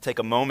Take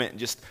a moment and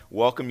just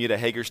welcome you to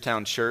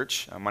Hagerstown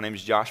Church. My name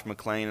is Josh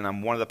McLean, and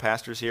I'm one of the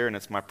pastors here, and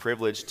it's my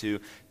privilege to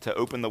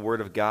open the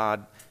Word of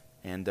God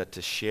and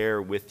to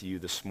share with you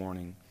this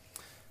morning.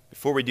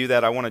 Before we do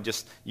that, I want to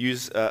just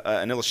use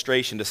an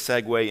illustration to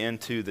segue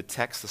into the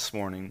text this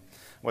morning.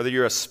 Whether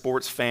you're a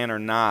sports fan or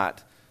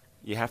not,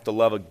 you have to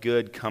love a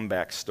good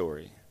comeback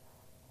story.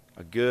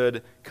 A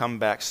good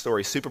comeback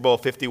story. Super Bowl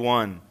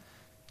 51,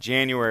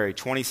 January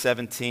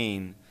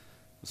 2017.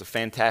 It was a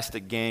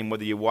fantastic game.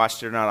 Whether you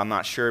watched it or not, I'm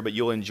not sure, but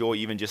you'll enjoy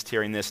even just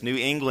hearing this. New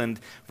England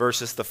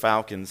versus the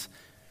Falcons.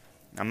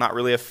 I'm not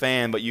really a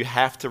fan, but you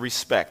have to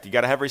respect. You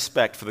got to have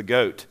respect for the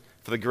GOAT,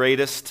 for the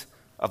greatest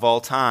of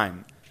all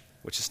time,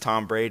 which is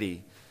Tom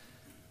Brady.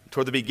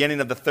 Toward the beginning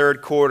of the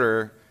third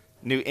quarter,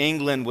 New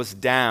England was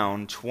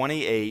down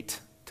 28-3.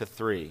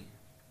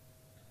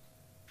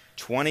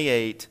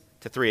 28-3.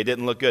 It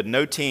didn't look good.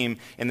 No team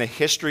in the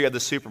history of the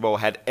Super Bowl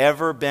had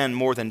ever been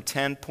more than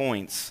 10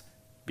 points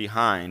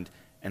behind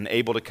and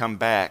able to come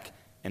back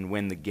and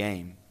win the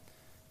game.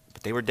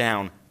 But they were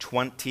down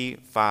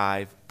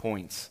 25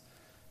 points.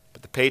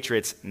 But the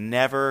Patriots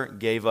never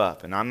gave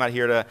up. And I'm not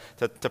here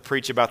to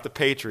preach about the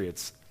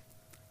Patriots.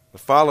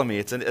 But follow me.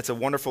 It's a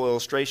wonderful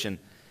illustration.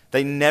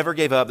 They never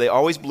gave up. They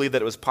always believed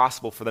that it was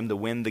possible for them to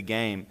win the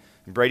game.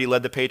 And Brady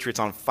led the Patriots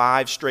on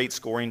 5 straight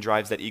scoring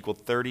drives that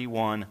equaled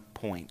 31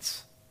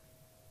 points.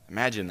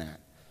 Imagine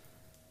that.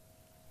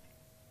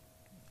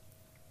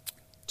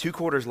 2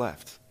 quarters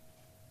left.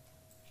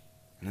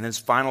 And in those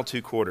final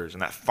 2 quarters, in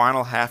that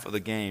final half of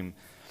the game,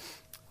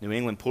 New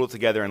England pulled it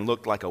together and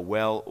looked like a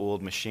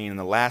well-oiled machine. And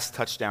the last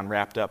touchdown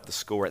wrapped up the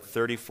score at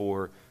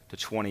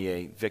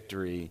 34-28,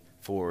 victory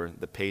for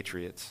the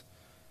Patriots.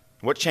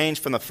 What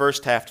changed from the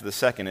first half to the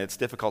second? It's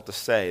difficult to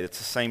say. It's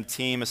the same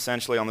team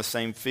essentially on the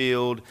same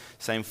field,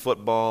 same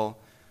football.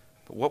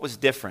 But what was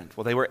different?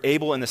 Well, they were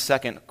able in the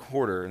second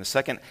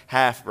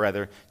half,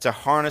 to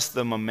harness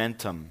the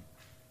momentum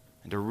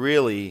and to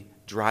really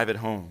drive it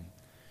home.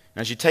 And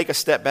as you take a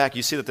step back,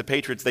 you see that the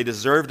Patriots, they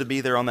deserved to be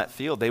there on that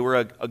field. They were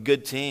a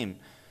good team.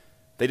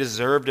 They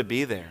deserved to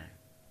be there.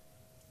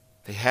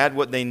 They had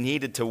what they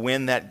needed to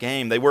win that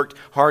game. They worked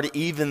hard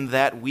even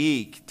that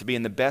week to be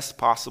in the best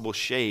possible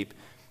shape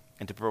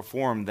and to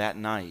perform that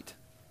night.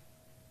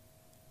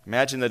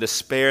 Imagine the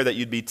despair that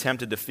you'd be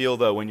tempted to feel,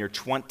 though, when you're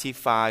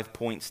 25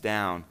 points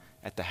down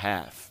at the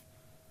half.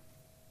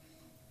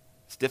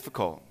 It's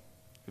difficult.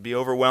 It would be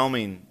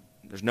overwhelming.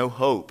 There's no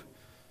hope.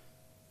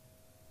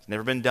 It's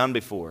never been done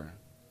before.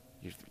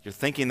 You're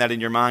thinking that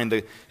in your mind.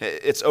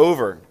 It's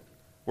over.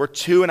 We're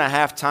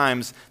 2.5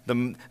 times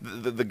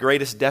the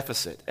greatest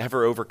deficit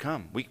ever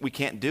overcome. We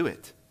can't do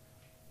it.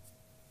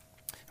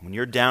 When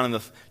you're down in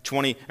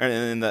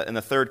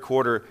the third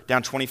quarter,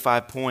 down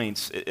 25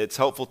 points, it's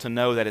helpful to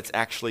know that it's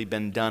actually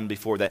been done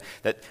before, that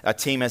a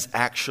team has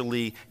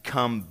actually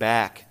come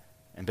back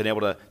and been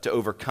able to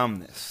overcome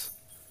this.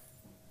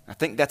 I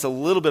think that's a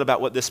little bit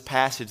about what this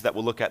passage that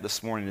we'll look at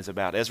this morning is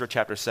about. Ezra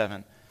chapter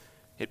 7.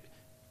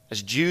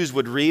 As Jews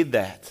would read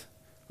that,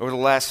 over the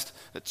last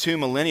 2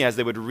 millennia, as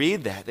they would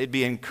read that, they'd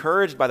be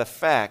encouraged by the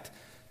fact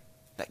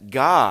that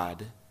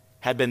God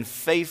had been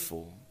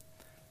faithful,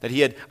 that he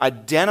had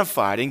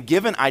identified and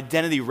given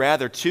identity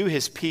rather to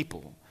his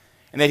people,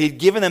 and that he'd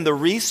given them the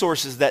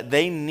resources that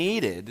they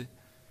needed,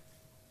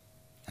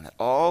 and that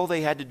all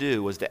they had to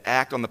do was to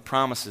act on the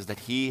promises that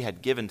he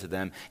had given to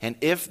them. And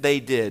if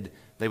they did,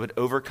 they would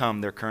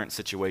overcome their current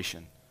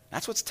situation.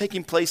 That's what's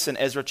taking place in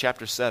Ezra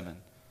chapter 7.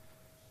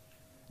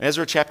 In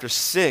Ezra chapter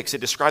 6,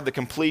 it described the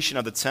completion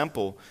of the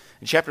temple.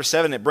 In chapter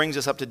 7, it brings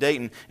us up to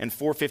date in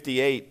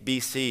 458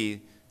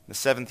 BC, the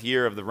 7th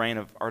year of the reign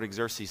of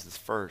Artaxerxes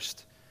I.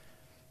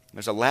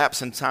 There's a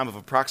lapse in time of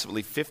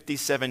approximately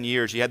 57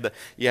 years. You had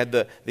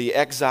the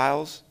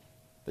exiles,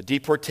 the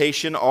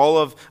deportation,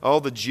 all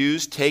the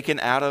Jews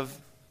taken out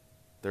of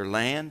their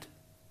land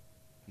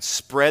and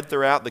spread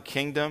throughout the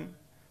kingdom,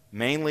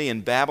 mainly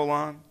in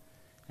Babylon.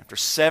 After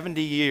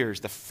 70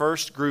 years, the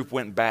first group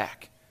went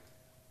back.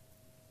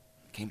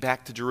 Came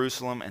back to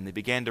Jerusalem, and they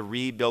began to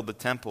rebuild the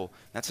temple.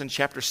 That's in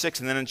chapter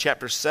 6. And then in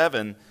chapter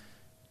 7,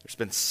 there's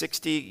been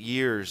 60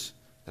 years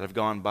that have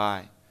gone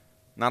by.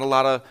 Not a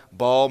lot of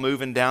ball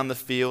moving down the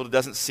field. It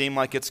doesn't seem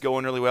like it's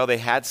going really well. They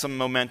had some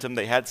momentum.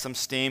 They had some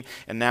steam.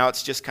 And now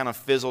it's just kind of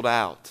fizzled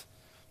out.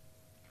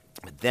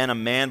 But then a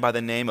man by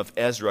the name of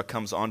Ezra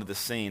comes onto the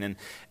scene. And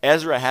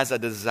Ezra has a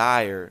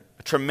desire,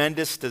 a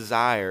tremendous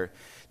desire,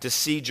 to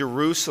see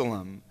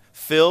Jerusalem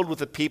filled with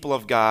the people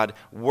of God,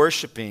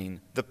 worshiping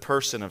the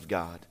person of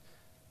God.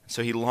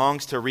 So he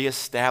longs to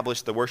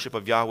reestablish the worship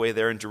of Yahweh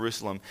there in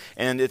Jerusalem.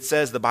 And it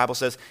says, the Bible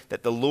says,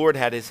 that the Lord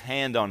had his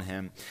hand on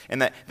him.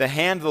 And that the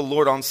hand of the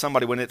Lord on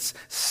somebody, when it's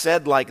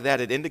said like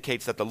that, it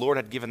indicates that the Lord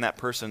had given that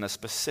person a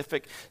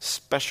specific,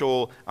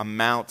 special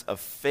amount of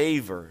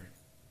favor.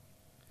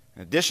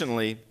 And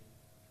additionally,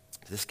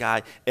 this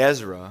guy,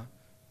 Ezra,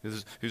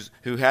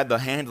 who had the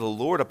hand of the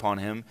Lord upon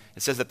him,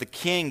 it says that the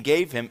king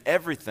gave him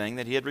everything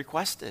that he had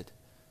requested.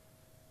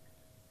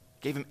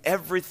 gave him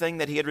everything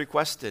that he had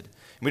requested.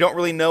 We don't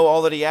really know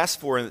all that he asked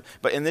for,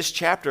 but in this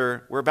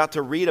chapter, we're about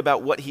to read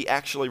about what he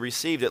actually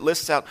received. It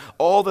lists out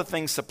all the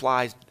things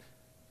supplied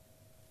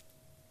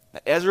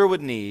that Ezra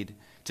would need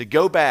to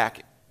go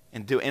back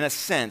and do, in a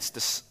sense,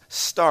 to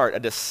start a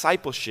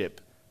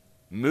discipleship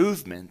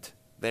movement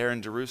there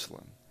in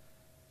Jerusalem.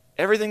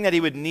 Everything that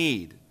he would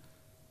need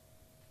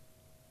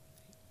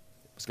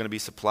was going to be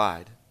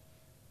supplied.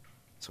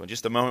 So in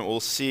just a moment, we'll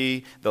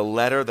see the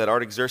letter that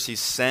Artaxerxes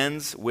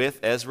sends with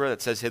Ezra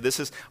that says, hey, this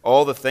is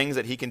all the things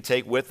that he can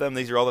take with him.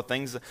 These are all the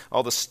things,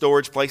 all the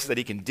storage places that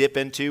he can dip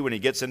into when he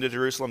gets into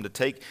Jerusalem to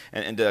take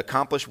and to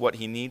accomplish what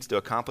he needs to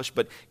accomplish.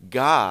 But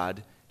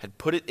God had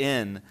put it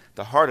in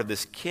the heart of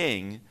this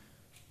king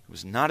who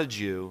was not a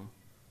Jew,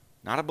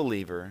 not a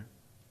believer,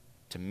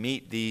 to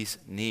meet these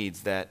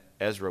needs that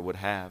Ezra would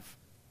have.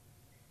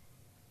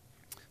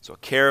 So a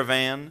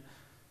caravan,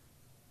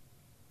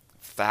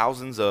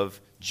 thousands of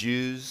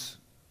Jews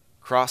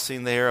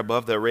crossing there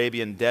above the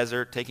Arabian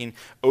desert, taking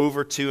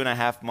over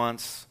 2.5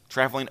 months,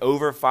 traveling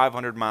over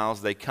 500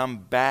 miles. They come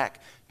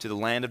back to the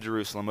land of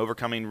Jerusalem,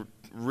 overcoming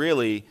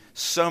really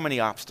so many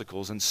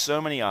obstacles and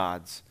so many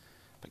odds.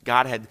 But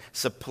God had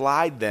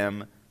supplied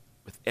them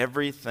with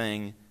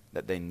everything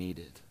that they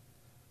needed.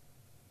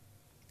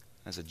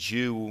 As a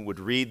Jew would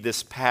read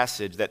this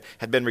passage that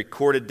had been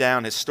recorded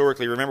down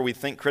historically, remember, we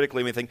think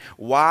critically, we think,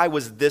 why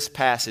was this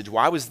passage,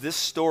 why was this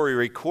story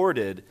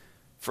recorded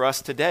for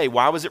us today?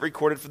 Why was it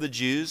recorded for the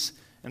Jews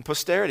and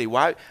posterity?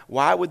 Why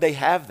would they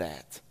have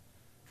that?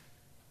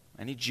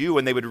 Any Jew,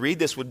 when they would read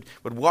this, would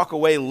walk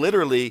away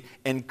literally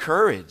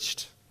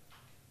encouraged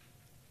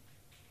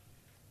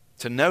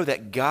to know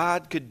that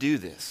God could do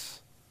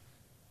this,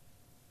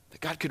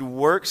 that God could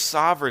work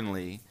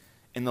sovereignly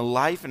in the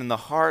life and in the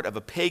heart of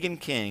a pagan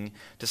king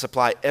to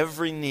supply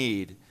every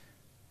need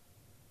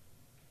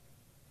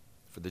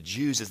for the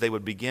Jews as they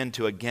would begin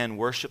to again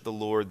worship the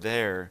Lord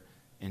there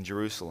in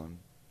Jerusalem.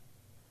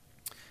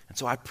 And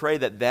so I pray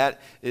that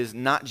that is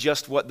not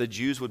just what the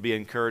Jews would be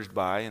encouraged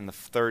by in the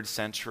 3rd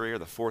century or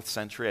the 4th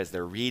century as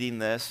they're reading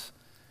this.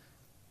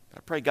 I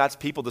pray God's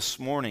people this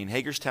morning,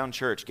 Hagerstown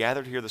Church,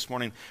 gathered here this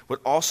morning, would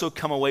also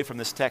come away from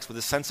this text with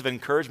a sense of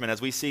encouragement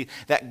as we see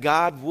that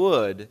God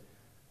would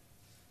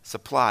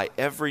supply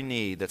every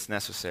need that's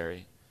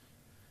necessary.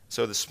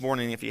 So this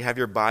morning, if you have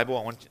your Bible,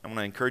 I want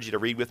to encourage you to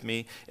read with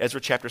me.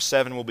 Ezra chapter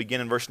 7 will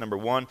begin in verse number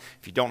 1.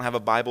 If you don't have a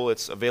Bible,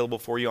 it's available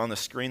for you on the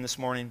screen this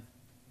morning.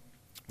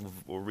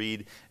 We'll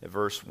read at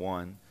verse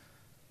 1.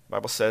 The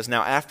Bible says,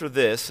 "Now after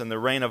this, in the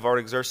reign of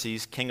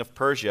Artaxerxes, king of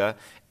Persia,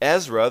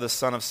 Ezra, the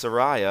son of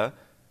Seraiah,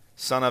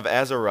 son of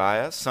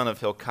Azariah, son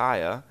of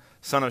Hilkiah,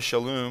 son of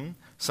Shallum,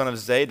 son of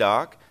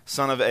Zadok,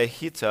 son of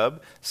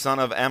Ahitub, son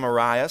of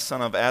Amariah,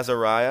 son of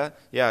Azariah,"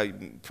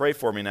 pray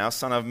for me now,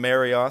 son of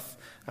Marioth,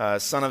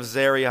 son of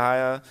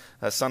Zariah,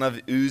 son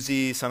of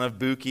Uzi, son of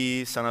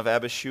Buki, son of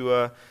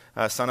Abishua,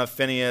 son of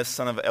Phinehas,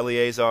 son of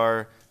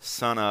Eleazar,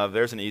 son of,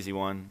 there's an easy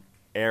one,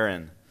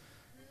 Aaron,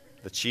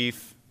 the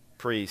chief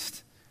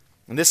priest.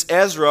 And this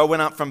Ezra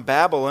went up from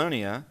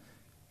Babylonia,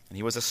 and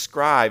he was a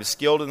scribe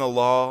skilled in the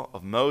law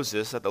of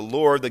Moses that the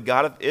Lord, the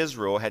God of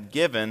Israel, had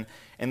given,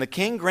 and the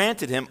king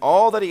granted him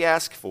all that he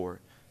asked for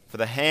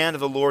the hand of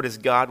the Lord his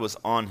God was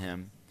on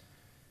him.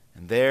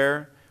 And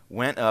there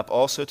went up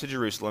also to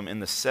Jerusalem in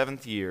the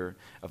 7th year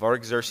of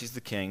Artaxerxes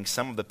the king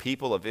some of the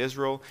people of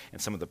Israel,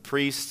 and some of the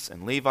priests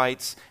and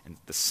Levites, and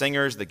the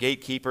singers, the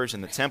gatekeepers,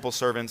 and the temple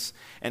servants.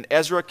 And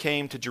Ezra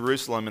came to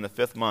Jerusalem in the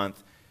 5th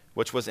month,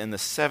 which was in the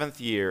 7th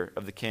year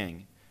of the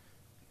king.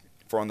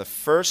 For on the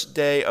 1st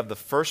day of the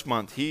 1st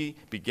month he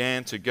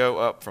began to go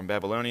up from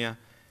Babylonia,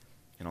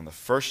 and on the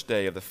 1st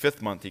day of the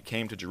 5th month he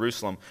came to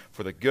Jerusalem,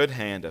 for the good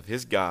hand of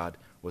his God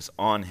was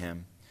on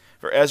him.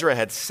 For Ezra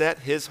had set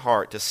his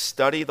heart to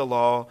study the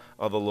law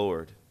of the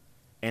Lord,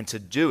 and to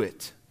do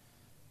it,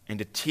 and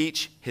to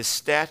teach his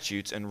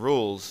statutes and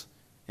rules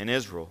in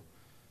Israel.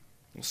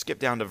 We'll skip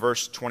down to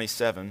verse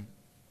 27.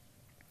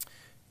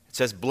 It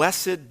says,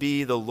 "Blessed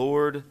be the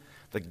Lord,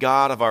 the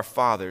God of our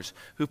fathers,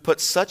 who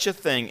put such a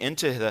thing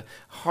into the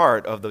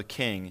heart of the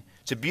king,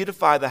 to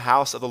beautify the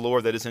house of the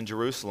Lord that is in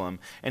Jerusalem,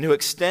 and who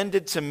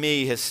extended to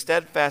me his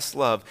steadfast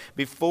love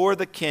before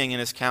the king and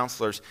his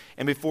counselors,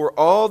 and before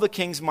all the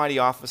king's mighty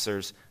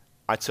officers.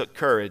 I took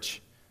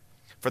courage,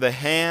 for the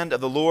hand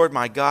of the Lord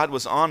my God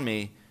was on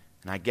me,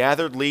 and I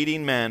gathered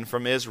leading men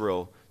from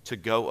Israel to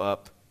go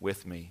up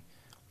with me."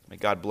 May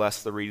God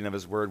bless the reading of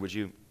his word. Would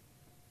you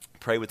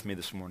pray with me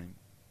this morning?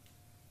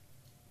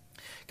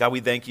 God, we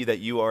thank you that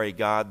you are a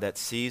God that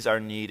sees our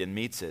need and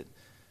meets it.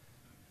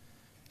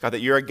 God,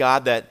 that you're a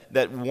God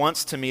that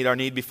wants to meet our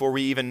need before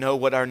we even know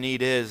what our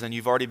need is, and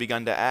you've already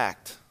begun to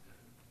act.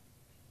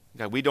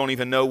 God, we don't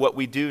even know what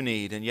we do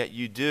need, and yet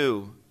you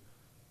do.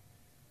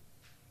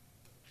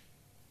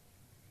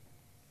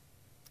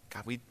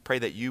 God, we pray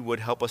that you would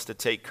help us to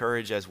take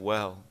courage as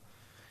well,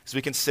 as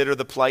we consider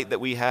the plight that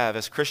we have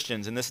as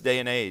Christians in this day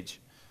and age,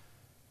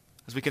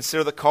 as we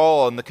consider the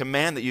call and the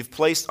command that you've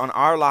placed on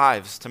our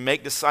lives to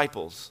make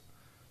disciples.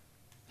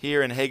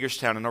 here in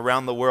Hagerstown and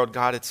around the world,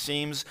 God, it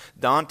seems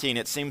daunting.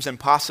 It seems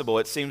impossible.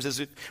 It seems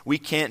as if we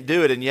can't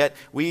do it, and yet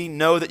we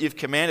know that you've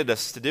commanded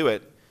us to do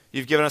it.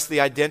 You've given us the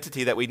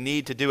identity that we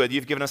need to do it.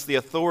 You've given us the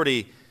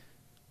authority.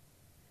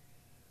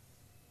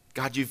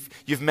 God,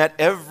 you've met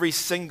every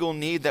single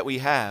need that we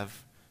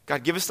have.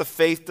 God, give us the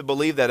faith to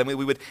believe that, and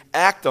we would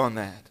act on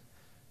that.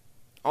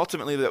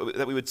 Ultimately,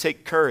 that we would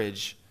take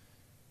courage,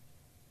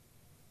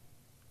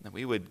 that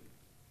we would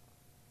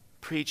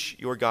preach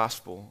your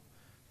gospel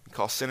and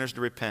call sinners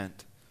to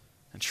repent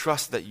and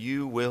trust that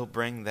you will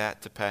bring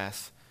that to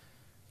pass.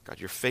 God,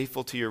 you're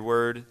faithful to your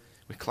word.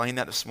 We claim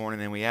that this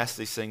morning, and we ask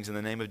these things in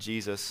the name of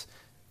Jesus.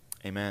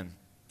 Amen.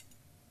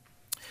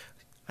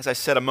 As I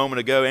said a moment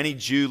ago, any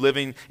Jew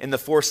living in the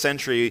 4th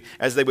century,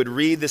 as they would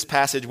read this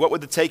passage, what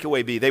would the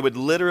takeaway be? They would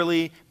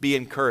literally be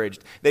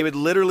encouraged. They would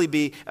literally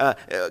be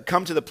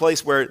come to the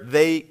place where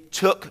they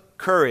took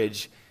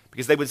courage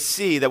because they would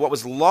see that what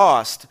was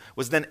lost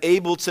was then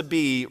able to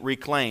be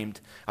reclaimed.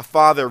 A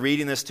father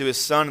reading this to his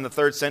son in the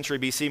 3rd century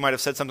BC might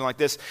have said something like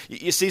this.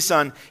 You see,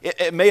 son,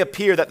 it may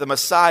appear that the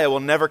Messiah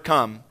will never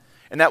come,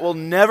 and that will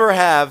never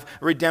have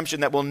redemption,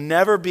 that will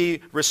never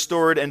be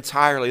restored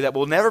entirely, that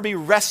will never be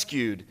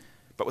rescued.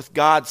 But with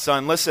God,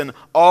 son, listen,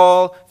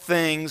 all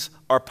things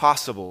are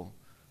possible.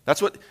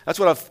 That's what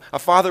a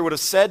father would have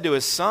said to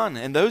his son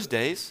in those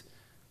days.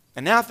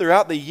 And now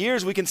throughout the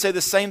years, we can say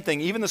the same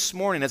thing. Even this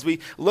morning, as we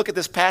look at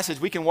this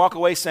passage, we can walk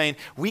away saying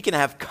we can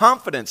have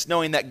confidence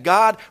knowing that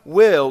God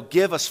will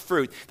give us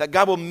fruit, that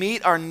God will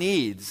meet our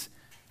needs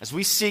as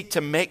we seek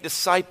to make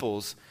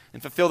disciples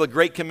and fulfill the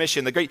Great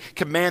Commission, the great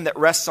command that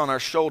rests on our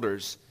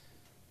shoulders.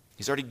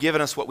 He's already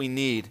given us what we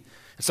need.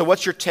 And so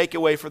what's your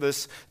takeaway for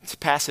this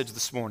passage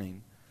this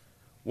morning?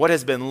 What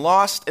has been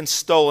lost and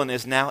stolen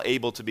is now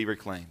able to be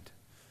reclaimed.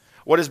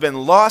 What has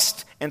been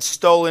lost and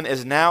stolen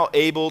is now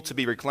able to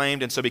be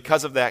reclaimed. And so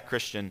because of that,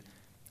 Christian,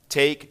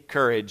 take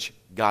courage.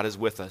 God is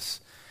with us.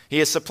 He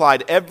has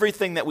supplied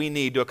everything that we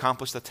need to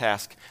accomplish the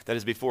task that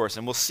is before us.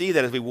 And we'll see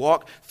that as we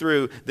walk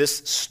through this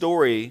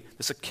story,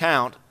 this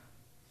account,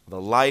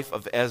 the life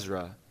of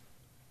Ezra.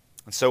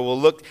 And so we'll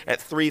look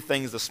at 3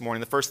 things this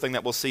morning. The first thing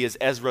that we'll see is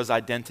Ezra's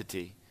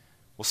identity.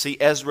 We'll see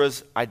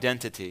Ezra's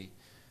identity.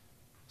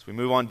 As we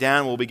move on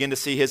down, we'll begin to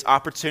see his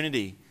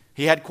opportunity.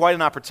 He had quite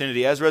an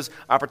opportunity, Ezra's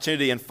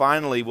opportunity, and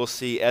finally we'll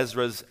see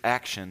Ezra's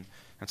action.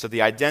 And so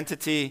the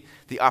identity,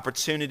 the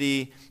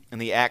opportunity,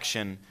 and the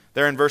action.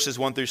 There in verses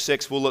 1 through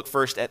 6, we'll look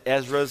first at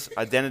Ezra's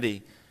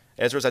identity.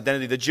 Ezra's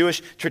identity. The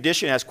Jewish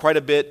tradition has quite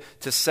a bit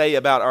to say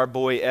about our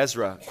boy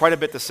Ezra, quite a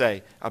bit to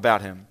say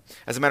about him.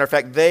 As a matter of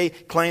fact, they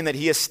claim that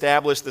he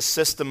established the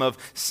system of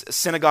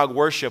synagogue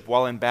worship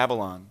while in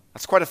Babylon.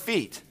 That's quite a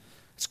feat.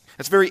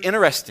 It's very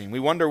interesting. We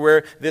wonder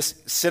where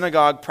this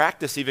synagogue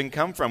practice even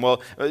come from.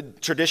 Well,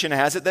 tradition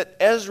has it that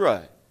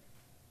Ezra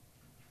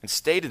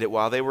instated it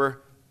while they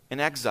were in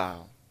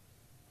exile.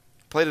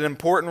 Played an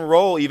important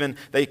role, even,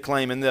 they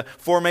claim, in the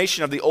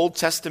formation of the Old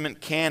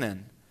Testament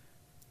canon.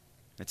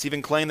 It's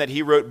even claimed that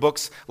he wrote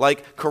books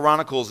like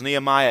Chronicles,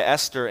 Nehemiah,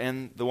 Esther,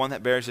 and the one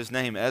that bears his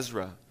name,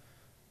 Ezra.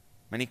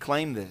 Many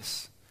claim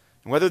this.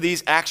 And whether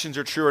these actions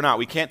are true or not,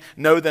 we can't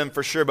know them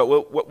for sure, but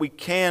what we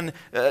can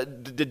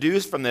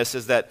deduce from this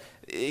is that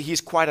he's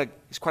quite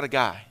a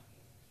guy.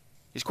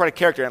 He's quite a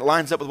character, and it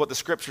lines up with what the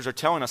Scriptures are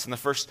telling us in the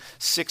first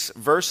 6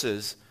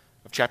 verses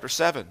of chapter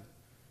 7.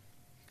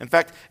 In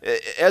fact,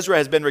 Ezra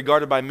has been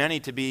regarded by many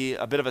to be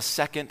a bit of a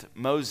second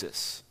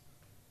Moses.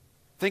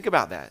 Think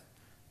about that.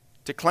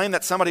 To claim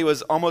that somebody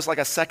was almost like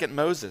a second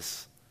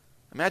Moses.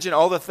 Imagine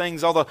all the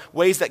things, all the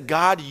ways that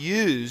God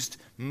used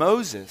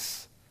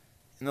Moses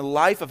in the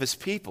life of his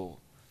people.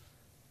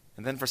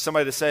 And then for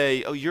somebody to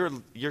say, oh,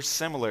 you're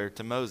similar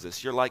to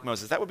Moses, you're like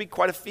Moses, that would be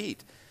quite a feat.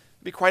 It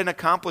would be quite an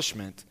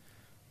accomplishment.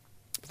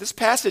 But this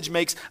passage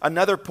makes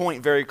another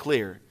point very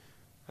clear.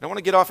 I don't want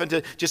to get off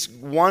into just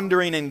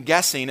wondering and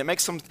guessing. It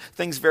makes some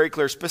things very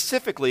clear.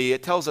 Specifically,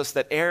 it tells us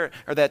that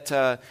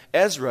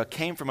Ezra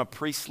came from a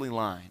priestly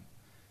line.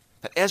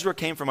 That Ezra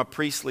came from a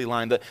priestly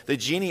line. The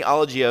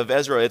genealogy of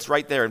Ezra, it's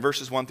right there in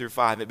verses 1 through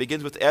 5. It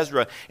begins with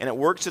Ezra, and it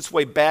works its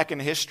way back in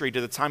history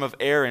to the time of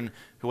Aaron,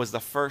 who was the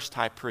first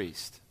high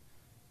priest.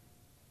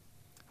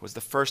 Who was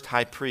the first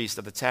high priest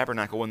of the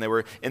tabernacle when they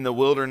were in the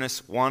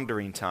wilderness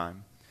wandering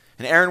time.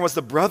 And Aaron was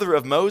the brother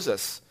of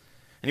Moses.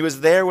 And he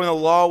was there when the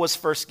law was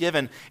first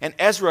given. And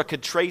Ezra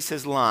could trace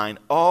his line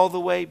all the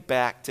way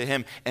back to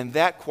him. And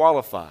that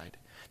qualified.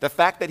 The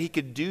fact that he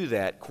could do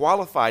that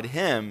qualified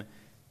him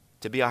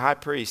to be a high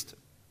priest,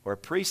 or a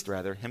priest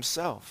rather,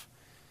 himself.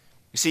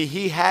 You see,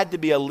 he had to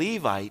be a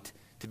Levite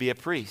to be a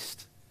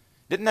priest.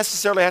 Didn't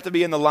necessarily have to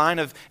be in the line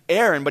of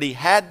Aaron, but he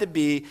had to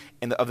be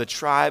of the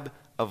tribe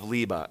of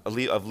Levi.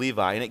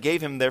 And it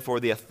gave him, therefore,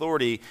 the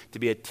authority to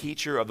be a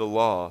teacher of the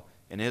law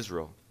in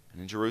Israel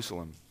and in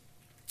Jerusalem.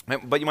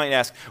 But you might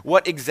ask,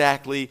 what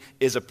exactly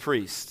is a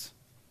priest?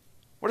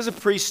 What does a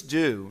priest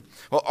do?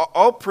 Well,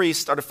 all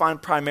priests are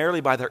defined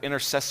primarily by their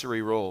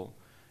intercessory role.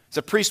 So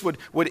a priest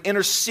would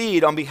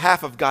intercede on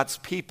behalf of God's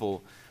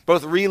people,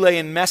 both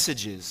relaying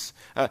messages,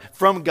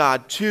 from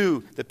God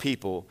to the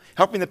people,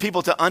 helping the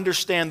people to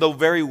understand the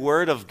very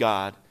word of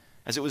God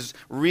as it was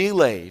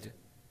relayed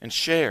and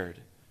shared.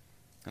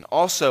 And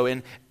also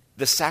in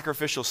the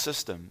sacrificial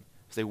system,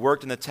 as they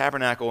worked in the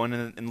tabernacle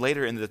and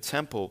later in the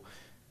temple,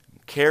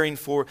 caring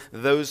for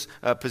those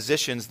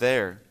positions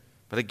there.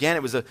 But again,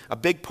 it was a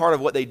big part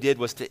of what they did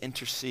was to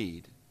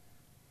intercede.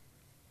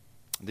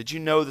 Did you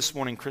know this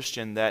morning,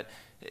 Christian, that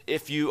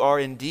if you are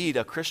indeed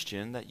a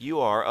Christian, that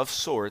you are of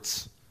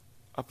sorts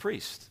a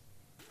priest?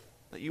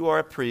 That you are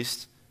a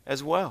priest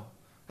as well.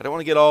 I don't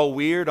want to get all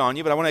weird on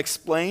you, but I want to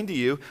explain to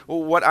you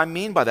what I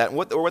mean by that, and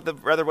what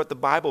the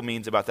Bible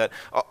means about that.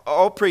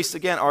 All priests,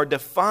 again, are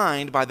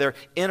defined by their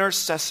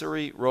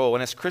intercessory role.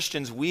 And as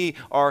Christians, we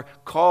are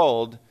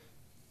called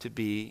to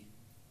be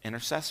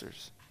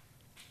intercessors.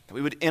 That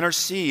we would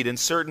intercede in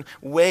certain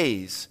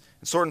ways,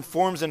 in certain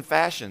forms and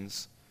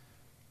fashions.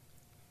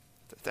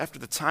 After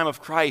the time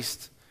of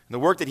Christ and the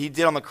work that he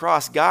did on the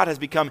cross, God has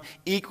become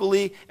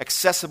equally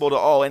accessible to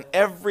all, and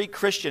every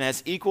Christian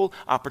has equal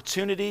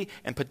opportunity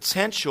and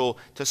potential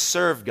to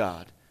serve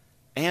God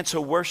and to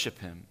worship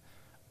him.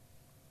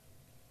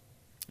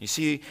 You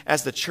see,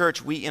 as the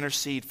church, we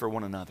intercede for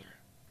one another.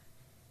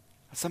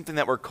 That's something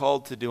that we're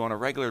called to do on a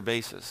regular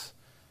basis.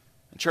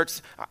 And church,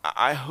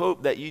 I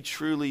hope that you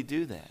truly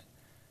do that.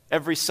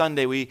 Every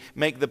Sunday we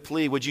make the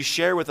plea, would you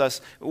share with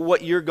us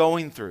what you're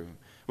going through?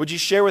 Would you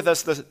share with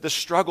us the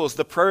struggles,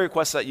 the prayer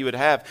requests that you would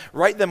have?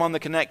 Write them on the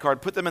Connect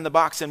card, put them in the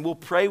box, and we'll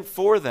pray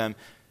for them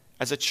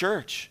as a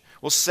church.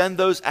 We'll send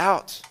those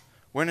out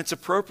when it's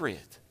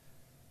appropriate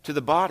to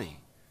the body.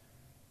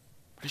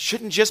 But it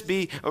shouldn't just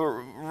be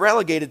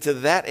relegated to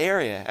that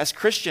area. As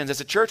Christians,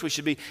 as a church, we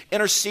should be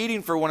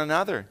interceding for one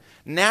another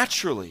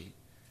naturally.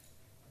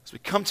 As we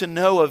come to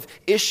know of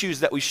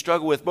issues that we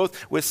struggle with,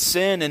 both with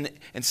sin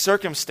and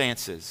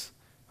circumstances,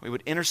 we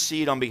would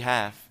intercede on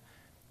behalf,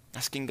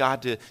 asking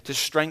God to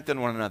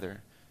strengthen one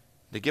another,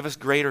 to give us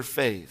greater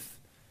faith,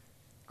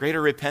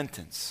 greater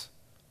repentance.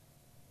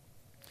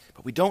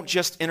 But we don't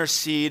just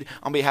intercede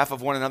on behalf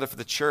of one another for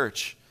the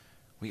church.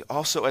 We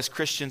also, as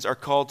Christians, are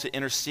called to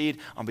intercede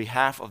on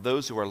behalf of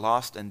those who are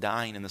lost and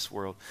dying in this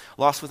world,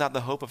 lost without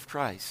the hope of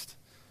Christ.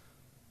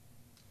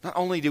 Not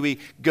only do we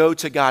go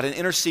to God and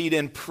intercede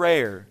in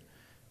prayer,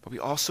 but we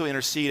also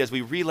intercede as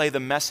we relay the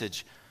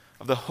message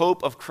of the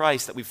hope of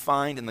Christ that we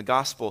find in the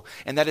gospel,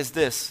 and that is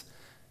this: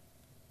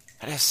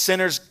 that as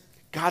sinners,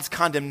 God's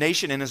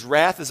condemnation and his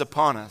wrath is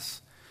upon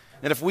us.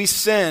 That if we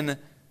sin,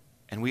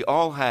 and we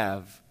all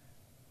have,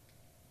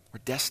 we're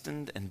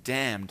destined and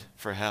damned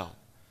for hell.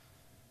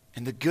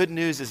 And the good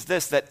news is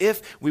this, that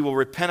if we will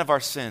repent of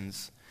our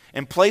sins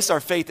and place our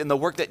faith in the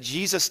work that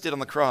Jesus did on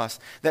the cross,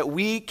 that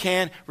we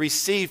can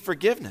receive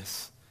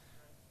forgiveness.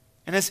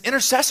 And as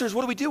intercessors,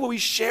 what do? Well, we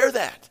share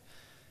that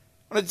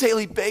on a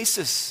daily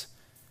basis.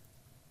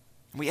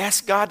 We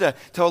ask God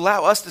to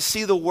allow us to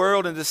see the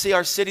world and to see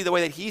our city the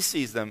way that he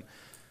sees them.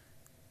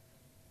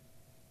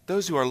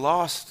 Those who are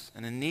lost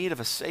and in need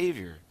of a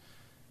Savior.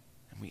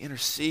 And we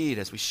intercede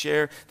as we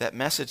share that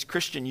message.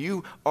 Christian,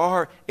 you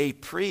are a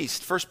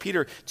priest. 1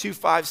 Peter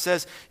 2:5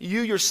 says,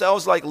 you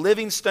yourselves like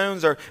living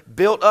stones are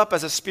built up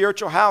as a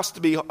spiritual house to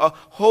be a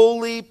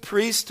holy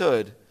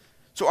priesthood,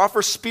 to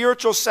offer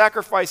spiritual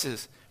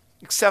sacrifices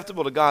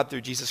acceptable to God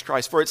through Jesus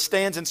Christ. For it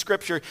stands in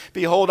Scripture,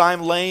 behold, I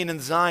am laying in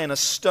Zion a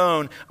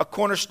stone, a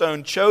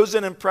cornerstone,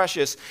 chosen and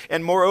precious,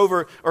 and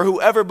moreover, or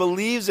whoever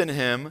believes in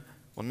him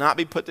will not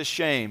be put to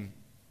shame.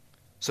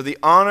 So the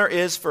honor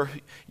is for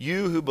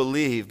you who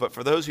believe, but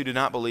for those who do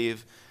not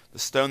believe, the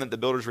stone that the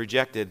builders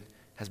rejected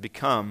has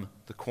become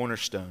the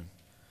cornerstone.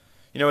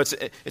 You know,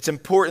 it's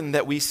important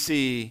that we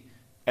see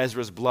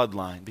Ezra's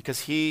bloodline, because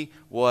he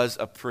was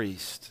a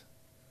priest.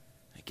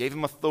 It gave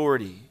him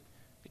authority.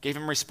 Gave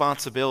him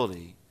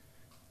responsibility.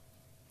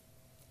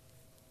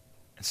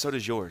 And so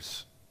does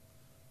yours.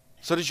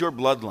 So does your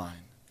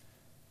bloodline.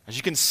 As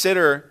you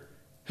consider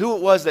who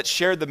it was that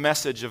shared the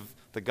message of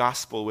the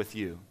gospel with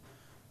you,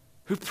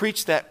 who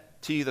preached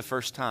that to you the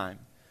first time,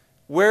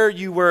 where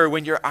you were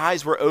when your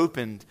eyes were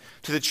opened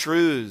to the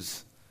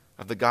truths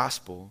of the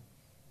gospel,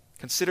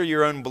 consider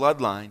your own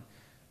bloodline.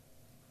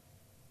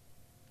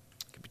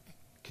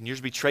 Can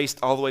yours be traced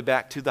all the way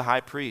back to the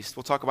high priest?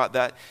 We'll talk about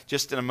that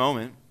just in a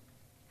moment.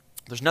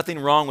 There's nothing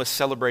wrong with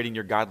celebrating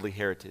your godly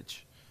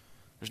heritage.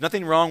 There's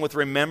nothing wrong with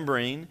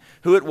remembering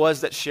who it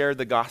was that shared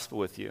the gospel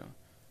with you.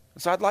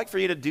 And so I'd like for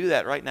you to do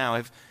that right now.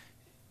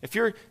 If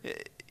you're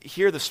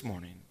here this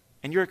morning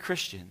and you're a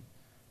Christian,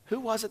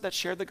 who was it that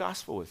shared the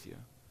gospel with you?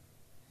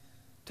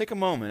 Take a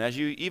moment,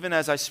 even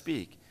as I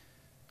speak.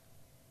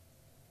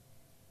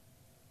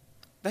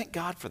 Thank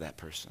God for that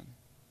person.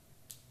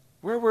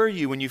 Where were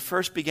you when you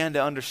first began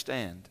to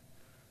understand?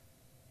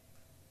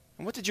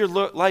 And what did your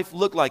life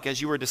look like as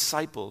you were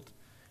discipled?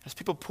 As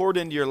people poured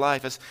into your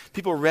life, as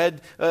people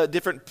read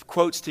different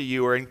quotes to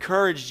you or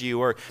encouraged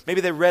you, or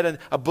maybe they read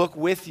a book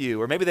with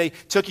you, or maybe they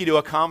took you to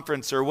a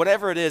conference, or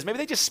whatever it is. Maybe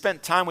they just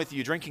spent time with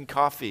you drinking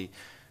coffee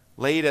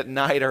late at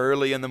night or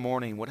early in the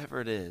morning, whatever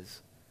it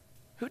is.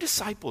 Who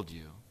discipled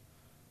you?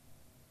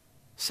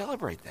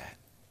 Celebrate that.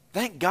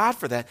 Thank God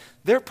for that.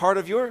 They're part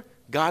of your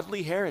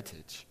godly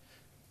heritage.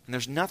 And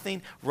there's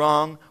nothing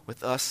wrong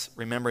with us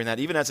remembering that.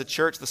 Even as a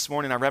church this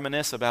morning, I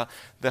reminisce about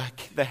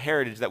the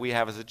heritage that we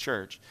have as a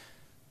church.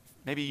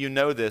 Maybe you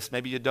know this,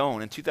 maybe you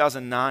don't. In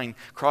 2009,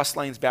 Cross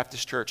Lanes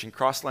Baptist Church in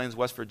Cross Lanes,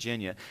 West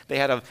Virginia, they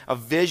had a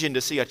vision to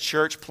see a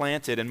church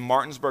planted in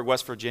Martinsburg,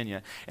 West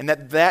Virginia, and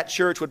that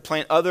church would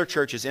plant other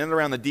churches in and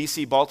around the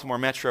D.C., Baltimore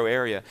metro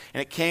area.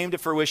 And it came to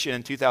fruition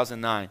in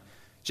 2009.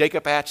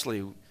 Jacob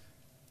Atchley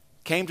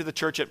came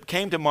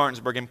to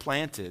Martinsburg and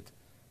planted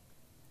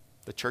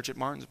the church at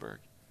Martinsburg.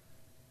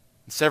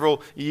 And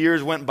several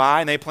years went by,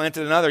 and they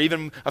planted another.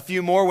 Even a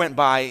few more went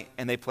by,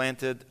 and they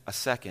planted a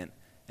second.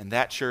 And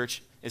that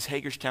church is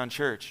Hagerstown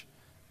Church.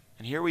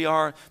 And here we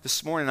are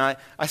this morning.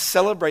 I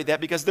celebrate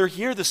that because they're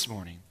here this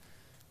morning.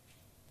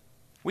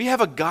 We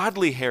have a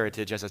godly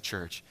heritage as a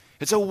church.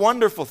 It's a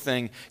wonderful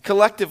thing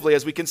collectively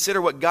as we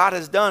consider what God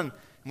has done.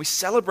 And we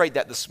celebrate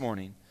that this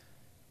morning.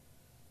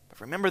 But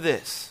remember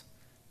this.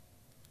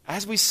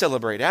 As we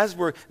celebrate, as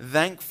we're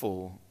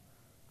thankful,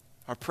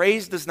 our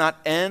praise does not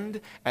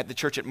end at the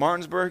church at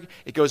Martinsburg.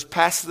 It goes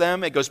past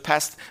them, it goes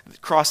past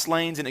Cross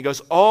Lanes, and it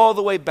goes all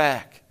the way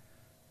back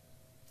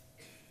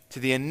to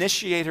the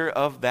initiator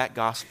of that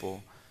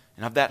gospel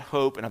and of that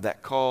hope and of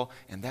that call,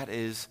 and that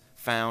is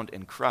found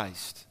in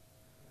Christ.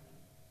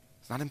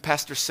 It's not in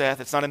Pastor Seth.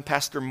 It's not in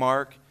Pastor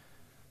Mark.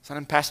 It's not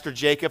in Pastor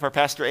Jacob or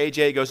Pastor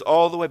AJ. It goes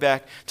all the way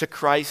back to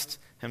Christ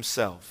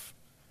himself.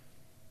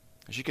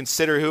 As you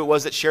consider who it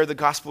was that shared the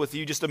gospel with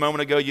you just a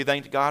moment ago, you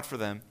thanked God for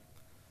them.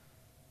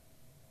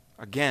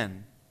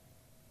 Again,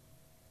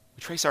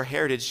 we trace our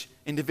heritage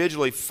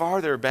individually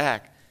farther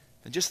back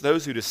than just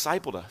those who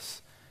discipled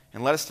us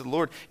and led us to the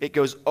Lord. It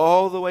goes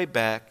all the way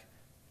back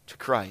to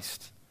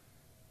Christ.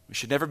 We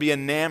should never be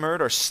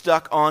enamored or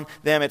stuck on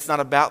them. It's not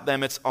about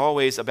them. It's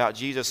always about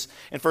Jesus.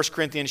 In 1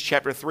 Corinthians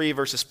chapter 3,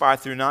 verses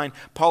 5 through 9,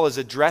 Paul is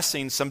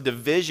addressing some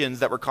divisions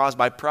that were caused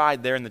by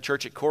pride there in the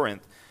church at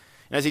Corinth.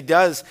 And as he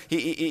does,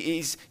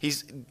 he's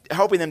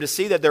helping them to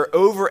see that they're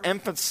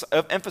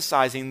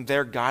overemphasizing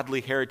their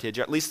godly heritage,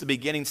 or at least the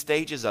beginning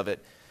stages of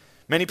it.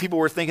 Many people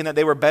were thinking that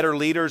they were better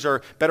leaders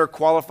or better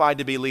qualified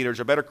to be leaders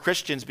or better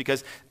Christians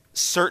because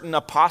certain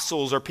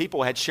apostles or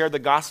people had shared the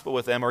gospel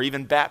with them or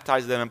even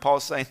baptized them. And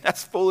Paul's saying,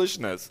 that's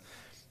foolishness.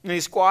 And he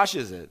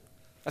squashes it.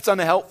 That's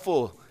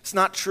unhelpful. It's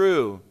not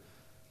true.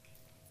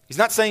 He's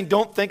not saying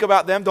don't think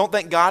about them, don't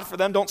thank God for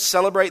them, don't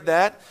celebrate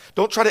that,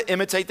 don't try to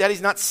imitate that.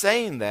 He's not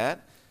saying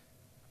that.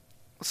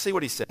 Let's see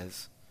what he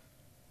says.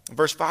 In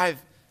verse 5,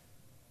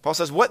 Paul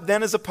says, what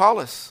then is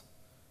Apollos?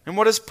 And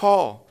what is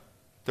Paul?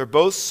 They're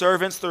both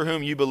servants through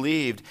whom you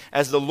believed,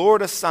 as the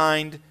Lord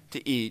assigned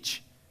to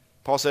each.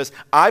 Paul says,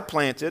 I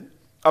planted,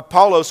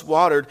 Apollos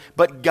watered,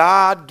 but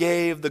God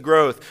gave the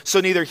growth.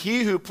 So neither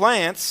he who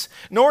plants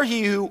nor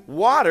he who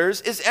waters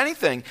is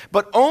anything,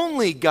 but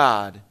only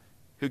God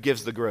who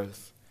gives the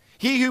growth.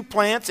 He who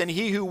plants and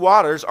he who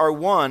waters are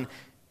one,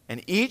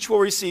 and each will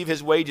receive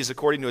his wages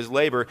according to his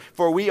labor,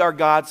 for we are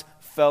God's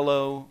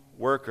fellow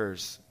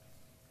workers.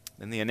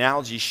 And the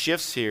analogy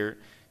shifts here.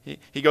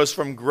 He goes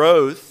from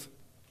growth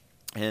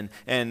and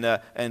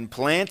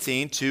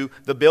planting to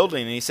the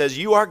building. And he says,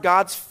 you are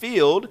God's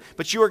field,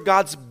 but you are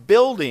God's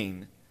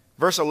building.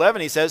 Verse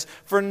 11, he says,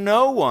 for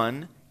no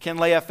one can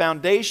lay a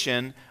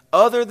foundation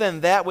other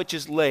than that which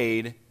is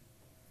laid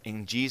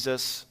in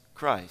Jesus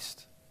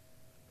Christ.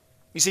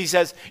 You see, he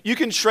says, you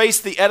can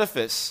trace the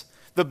edifice,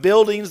 the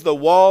buildings, the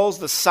walls,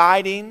 the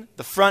siding,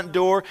 the front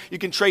door. You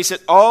can trace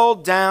it all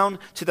down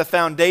to the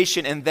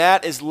foundation, and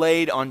that is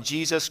laid on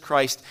Jesus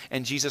Christ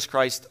and Jesus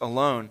Christ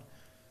alone.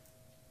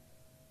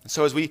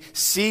 So as we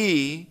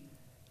see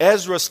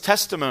Ezra's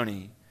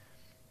testimony,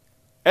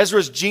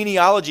 Ezra's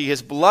genealogy,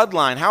 his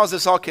bloodline, how is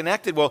this all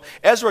connected? Well,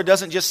 Ezra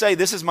doesn't just say,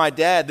 this is my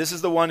dad, this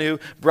is the one who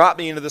brought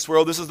me into this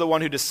world, this is the one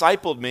who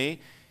discipled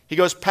me. He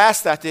goes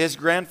past that to his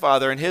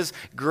grandfather and his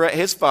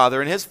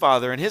father and his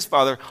father and his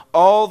father,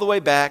 all the way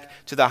back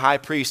to the high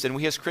priest. And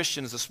we as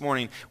Christians this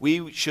morning,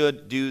 we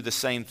should do the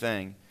same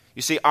thing.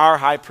 You see, our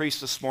high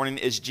priest this morning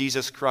is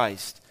Jesus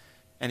Christ.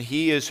 And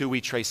he is who we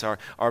trace our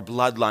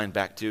bloodline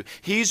back to.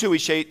 He's who we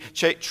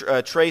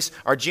trace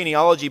our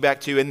genealogy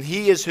back to. And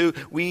he is who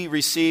we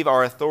receive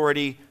our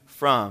authority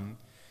from.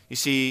 You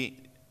see,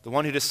 the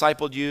one who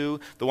discipled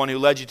you, the one who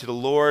led you to the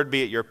Lord,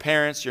 be it your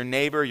parents, your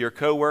neighbor, your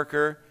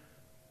coworker,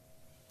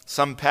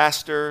 some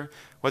pastor,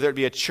 whether it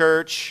be a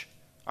church,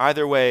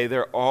 either way,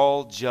 they're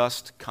all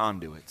just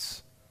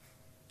conduits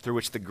through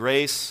which the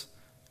grace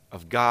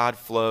of God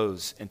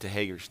flows into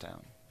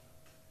Hagerstown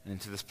and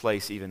into this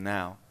place even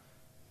now.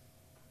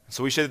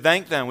 So we should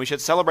thank them. We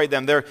should celebrate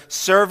them. They're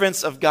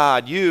servants of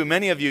God. You,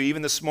 many of you,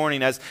 even this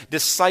morning, as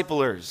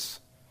disciplers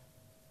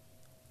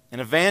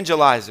and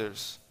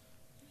evangelizers,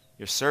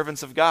 you're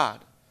servants of God,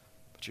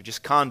 but you're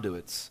just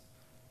conduits.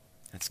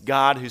 It's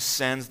God who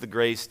sends the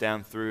grace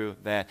down through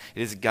that.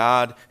 It is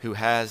God who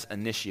has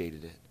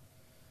initiated it.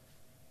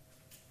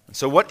 And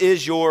so what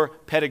is your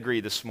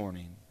pedigree this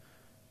morning?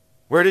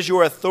 Where does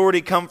your authority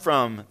come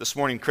from this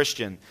morning,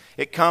 Christian?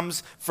 It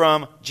comes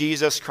from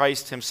Jesus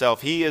Christ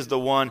himself. He is the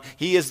one,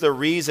 he is the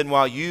reason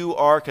why you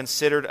are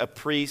considered a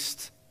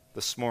priest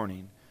this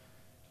morning.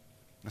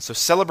 And so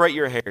celebrate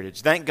your heritage.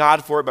 Thank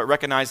God for it, but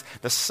recognize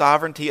the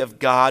sovereignty of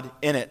God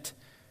in it.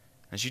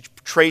 As you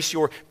trace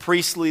your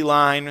priestly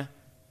line,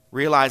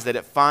 realize that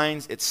it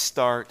finds its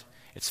start,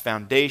 its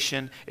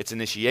foundation, its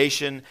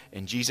initiation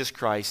in Jesus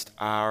Christ,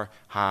 our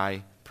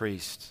high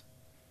priest.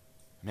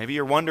 Maybe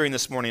you're wondering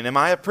this morning, am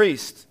I a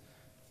priest?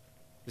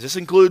 Does this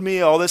include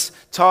me? All this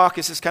talk,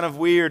 this is kind of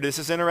weird, this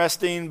is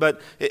interesting,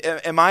 but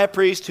am I a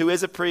priest? Who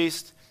is a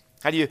priest?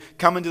 How do you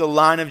come into the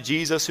line of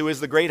Jesus, who is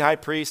the great high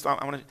priest?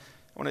 I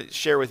want to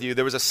share with you,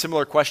 there was a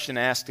similar question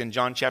asked in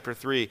John chapter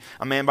 3.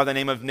 A man by the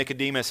name of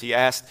Nicodemus, he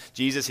asked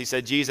Jesus, he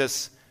said,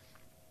 Jesus,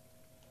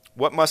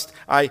 what must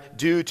I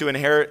do to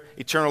inherit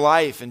eternal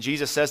life? And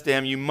Jesus says to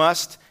him, you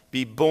must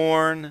be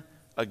born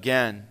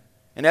again.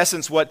 In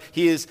essence, what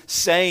he is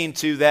saying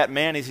to that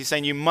man is he's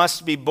saying, you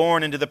must be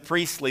born into the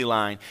priestly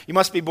line. You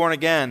must be born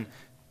again.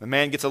 The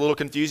man gets a little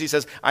confused. He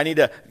says, I need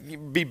to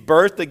be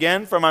birthed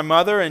again from my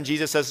mother. And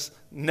Jesus says,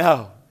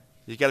 no,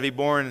 you've got to be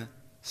born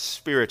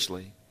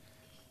spiritually.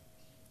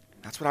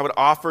 That's what I would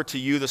offer to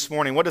you this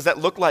morning. What does that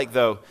look like,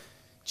 though?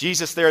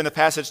 Jesus there in the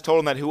passage told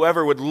him that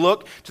whoever would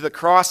look to the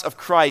cross of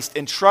Christ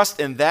and trust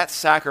in that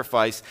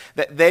sacrifice,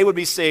 that they would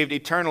be saved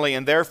eternally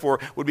and therefore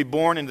would be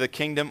born into the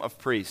kingdom of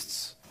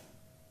priests.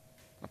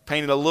 I'll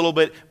paint it a little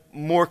bit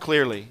more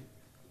clearly.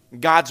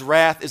 God's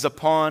wrath is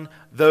upon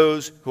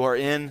those who are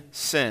in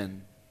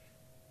sin.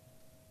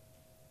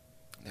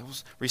 They will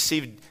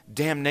receive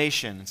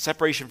damnation and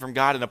separation from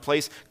God in a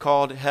place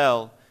called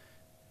hell.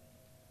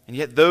 And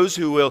yet those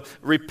who will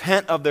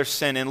repent of their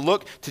sin and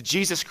look to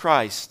Jesus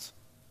Christ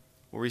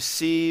will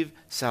receive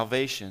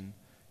salvation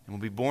and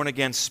will be born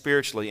again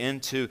spiritually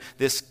into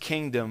this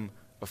kingdom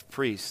of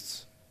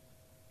priests.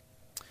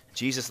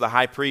 Jesus, the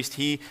high priest,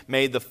 he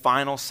made the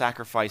final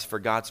sacrifice for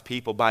God's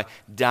people by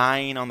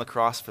dying on the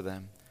cross for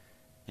them.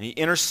 And he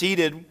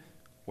interceded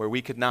where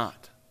we could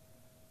not.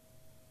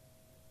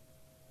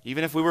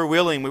 Even if we were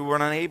willing, we were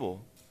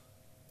unable.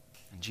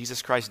 And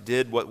Jesus Christ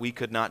did what we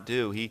could not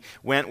do. He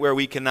went where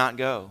we could not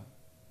go.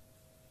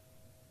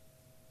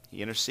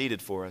 He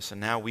interceded for us. And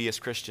now we as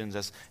Christians,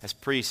 as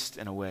priests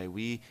in a way,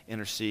 we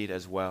intercede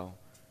as well.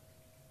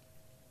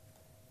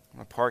 I'm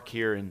going to park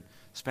here and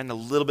spend a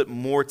little bit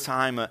more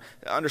time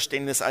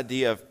understanding this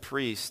idea of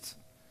priest.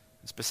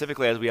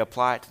 Specifically, as we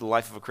apply it to the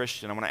life of a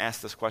Christian, I want to ask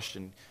this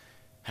question.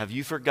 Have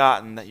you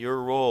forgotten that your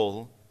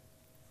role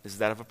is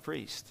that of a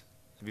priest?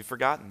 Have you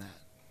forgotten that?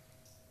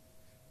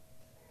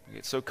 We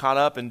get so caught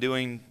up in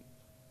doing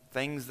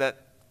things that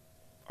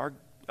are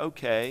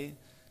okay.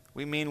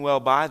 We mean well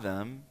by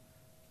them.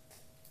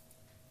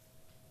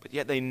 But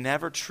yet they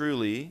never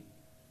truly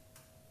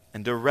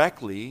and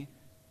directly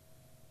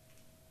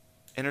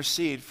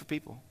intercede for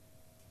people.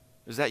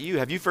 Is that you?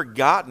 Have you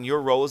forgotten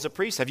your role as a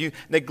priest? Have you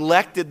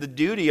neglected the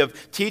duty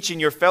of teaching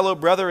your fellow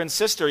brother and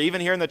sister,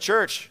 even here in the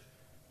church?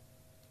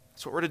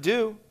 That's what we're to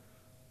do.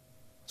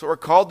 That's what we're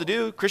called to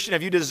do. Christian,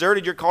 have you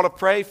deserted your call to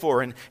pray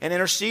for and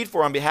intercede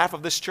for on behalf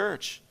of this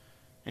church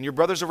and your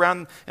brothers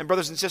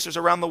and sisters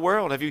around the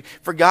world? Have you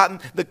forgotten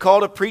the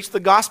call to preach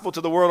the gospel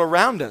to the world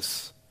around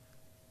us?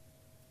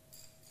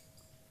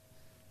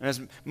 And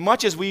as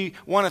much as we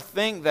want to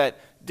think that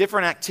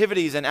different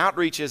activities and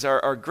outreaches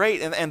are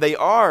great, and they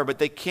are, but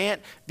they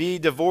can't be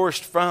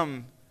divorced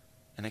from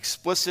an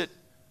explicit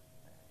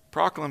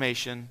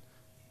proclamation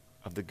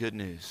of the good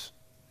news.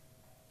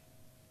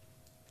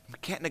 We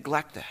can't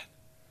neglect that.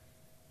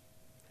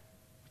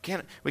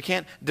 We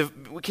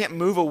can't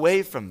move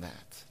away from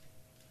that.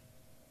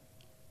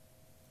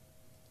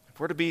 If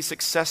we're to be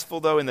successful,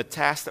 though, in the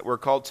task that we're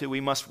called to, we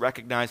must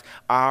recognize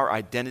our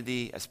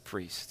identity as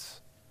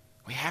priests.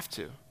 We have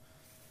to.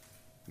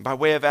 By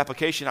way of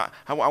application,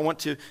 I want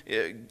to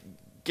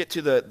get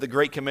to the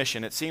Great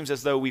Commission. It seems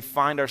as though we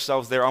find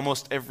ourselves there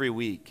almost every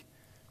week.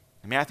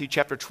 In Matthew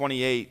chapter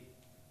 28,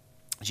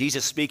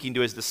 Jesus speaking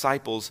to his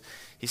disciples,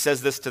 he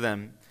says this to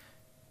them,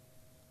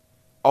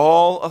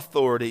 all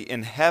authority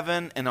in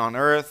heaven and on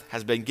earth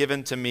has been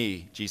given to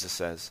me, Jesus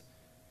says.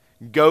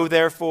 Go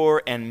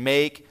therefore and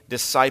make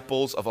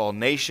disciples of all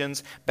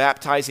nations,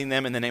 baptizing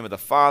them in the name of the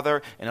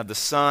Father and of the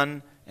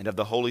Son and of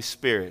the Holy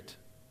Spirit.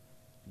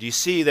 Do you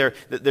see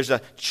there's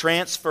a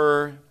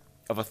transfer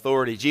of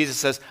authority? Jesus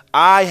says,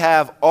 I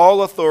have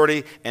all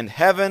authority in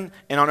heaven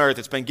and on earth.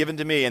 It's been given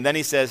to me. And then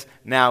he says,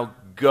 now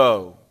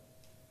go.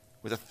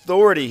 With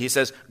authority, he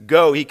says,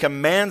 go. He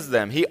commands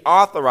them. He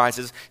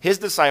authorizes his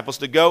disciples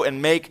to go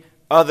and make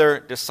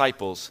other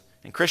disciples.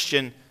 And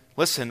Christian,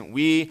 listen,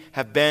 we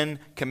have been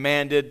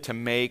commanded to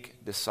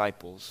make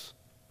disciples.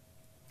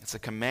 It's a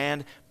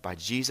command by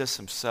Jesus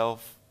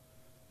himself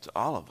to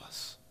all of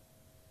us.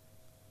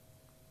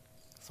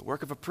 It's the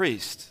work of a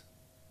priest.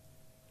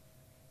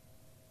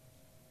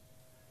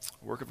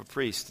 The work of a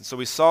priest. And so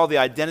we saw the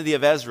identity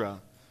of Ezra,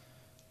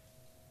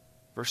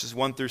 verses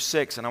 1 through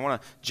 6. And I want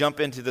to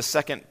jump into the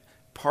second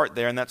part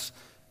there, and that's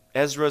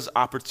Ezra's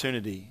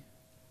opportunity.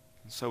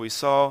 And so we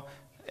saw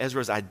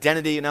Ezra's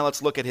identity, and now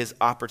let's look at his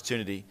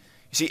opportunity.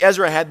 You see,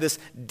 Ezra had this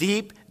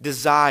deep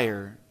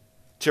desire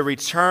to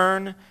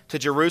return to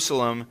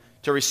Jerusalem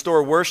to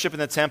restore worship in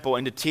the temple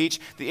and to teach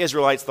the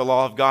Israelites the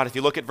law of God. If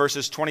you look at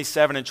verses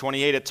 27 and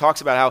 28, it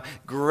talks about how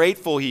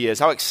grateful he is,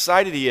 how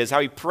excited he is, how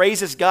he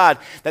praises God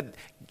that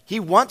he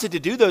wanted to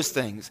do those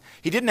things.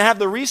 He didn't have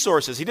the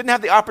resources, he didn't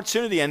have the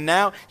opportunity, and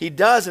now he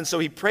does, and so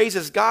he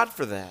praises God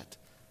for that.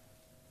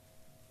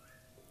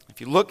 If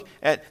you look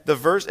at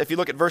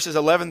verses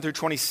 11 through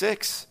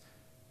 26,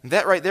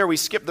 that right there, we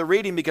skip the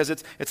reading because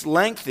it's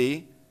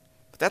lengthy,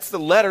 but that's the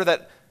letter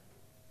that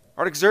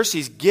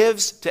Artaxerxes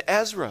gives to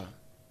Ezra.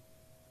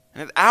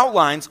 And it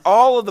outlines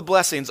all of the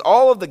blessings,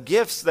 all of the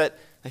gifts that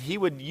he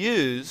would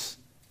use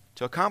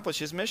to accomplish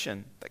his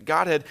mission, that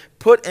God had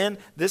put in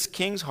this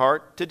king's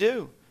heart to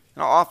do.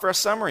 And I'll offer a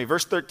summary.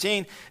 Verse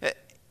 13,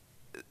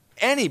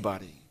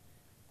 anybody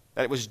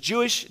that was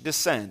Jewish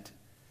descent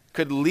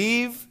could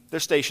leave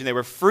their station. They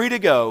were free to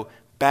go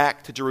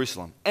back to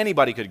Jerusalem.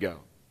 Anybody could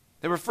go.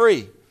 They were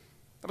free.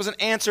 That was an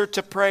answer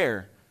to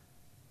prayer.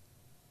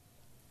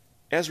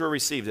 Ezra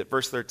received it.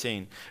 Verse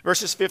 13.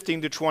 Verses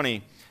 15 to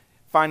 20.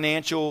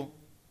 Financial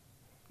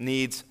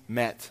needs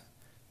met.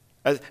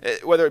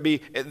 Whether it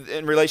be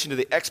in relation to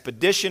the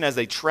expedition as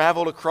they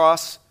traveled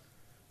across,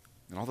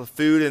 and all the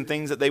food and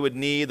things that they would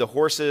need, the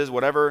horses,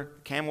 whatever,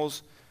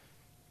 camels,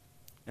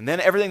 and then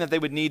everything that they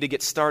would need to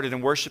get started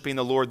in worshiping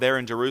the Lord there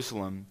in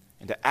Jerusalem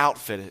and to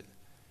outfit it.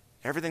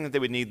 Everything that they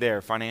would need there,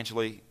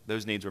 financially,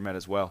 those needs were met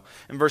as well.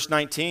 In verse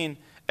 19,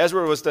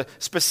 Ezra was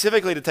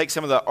specifically to take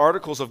some of the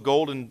articles of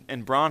gold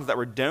and bronze that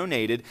were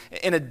donated,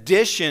 in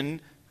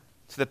addition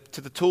to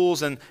the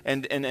tools and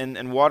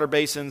water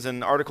basins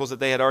and articles that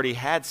they had already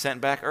had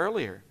sent back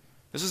earlier.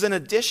 This was in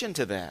addition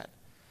to that.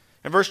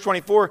 In verse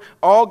 24,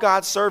 all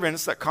God's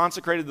servants that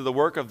consecrated to the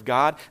work of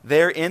God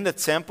there in the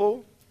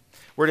temple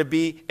were to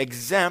be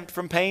exempt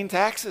from paying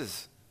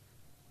taxes.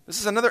 This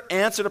is another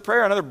answer to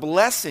prayer, another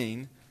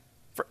blessing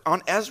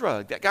on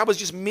Ezra. God was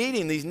just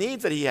meeting these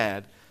needs that he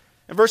had.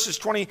 In verses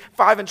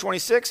 25 and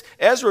 26,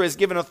 Ezra is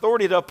given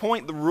authority to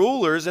appoint the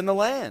rulers in the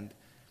land.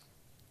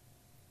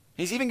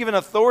 He's even given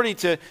authority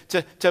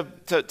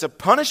to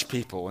punish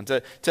people and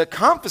to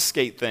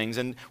confiscate things.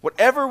 And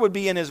whatever would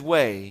be in his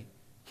way,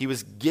 he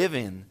was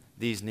given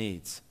these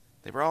needs.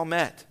 They were all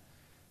met.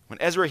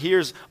 When Ezra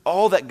hears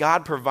all that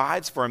God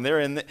provides for him there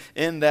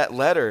in that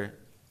letter,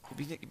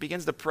 he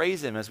begins to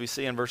praise him, as we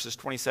see in verses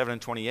 27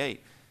 and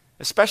 28.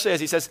 Especially as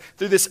he says,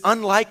 through this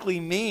unlikely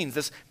means,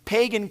 this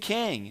pagan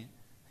king,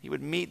 he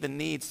would meet the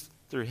needs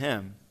through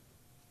him.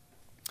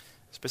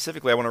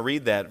 Specifically, I want to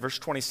read that. Verse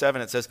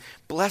 27, it says,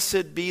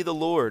 "Blessed be the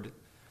Lord,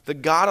 the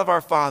God of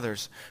our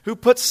fathers, who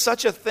puts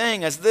such a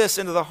thing as this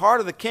into the heart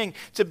of the king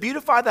to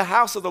beautify the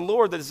house of the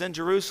Lord that is in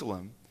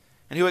Jerusalem,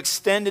 and who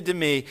extended to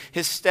me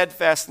his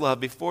steadfast love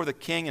before the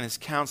king and his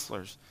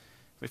counselors.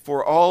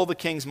 Before all the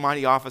king's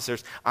mighty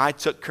officers, I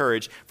took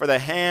courage, for the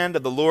hand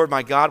of the Lord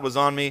my God was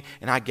on me,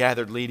 and I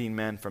gathered leading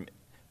men from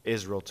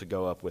Israel to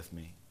go up with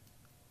me."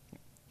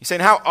 He's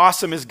saying, how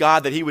awesome is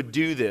God that he would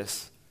do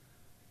this?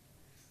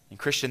 And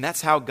Christian,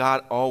 that's how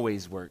God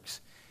always works.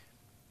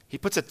 He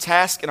puts a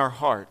task in our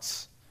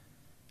hearts,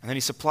 and then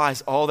he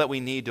supplies all that we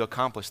need to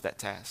accomplish that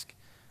task.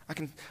 I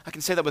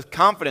can say that with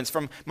confidence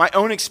from my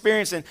own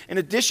experience. And in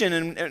addition,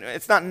 and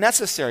it's not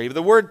necessary, but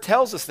the Word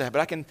tells us that, but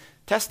I can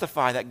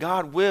testify that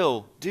God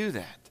will do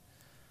that.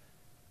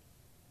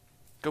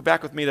 Go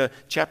back with me to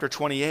chapter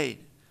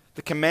 28.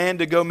 The command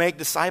to go make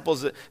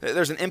disciples,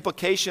 there's an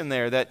implication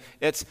there that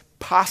it's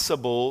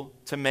possible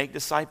to make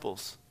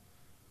disciples.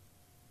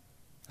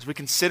 As we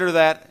consider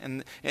that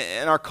in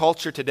our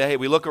culture today,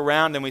 we look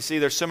around and we see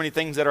there's so many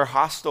things that are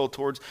hostile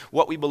towards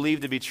what we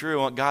believe to be true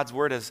and what God's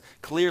Word has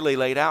clearly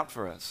laid out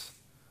for us.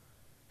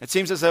 It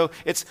seems as though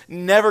it's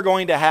never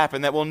going to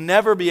happen, that we'll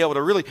never be able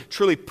to really,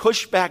 truly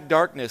push back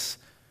darkness.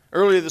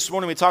 Earlier this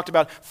morning we talked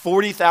about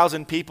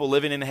 40,000 people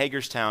living in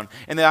Hagerstown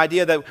and the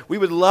idea that we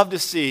would love to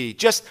see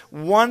just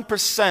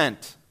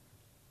 1%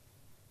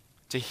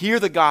 to hear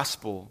the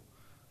gospel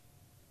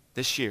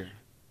this year.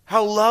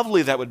 How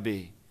lovely that would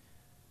be.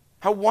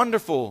 How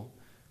wonderful.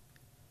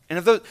 And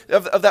of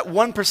that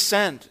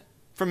 1%,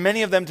 for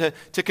many of them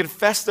to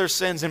confess their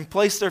sins and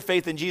place their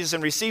faith in Jesus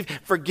and receive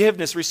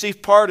forgiveness,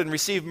 receive pardon,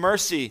 receive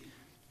mercy,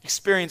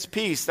 experience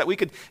peace, that we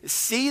could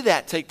see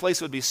that take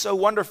place would be so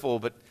wonderful.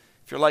 But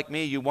if you're like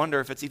me, you wonder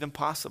if it's even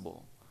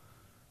possible.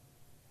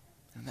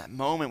 In that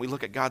moment, we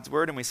look at God's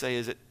Word and we say,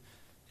 it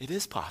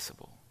is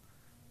possible.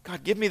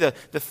 God, give me the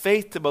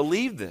faith to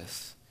believe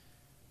this.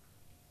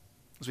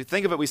 As we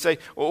think of it, we say,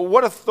 well,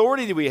 what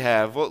authority do we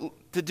have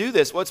to do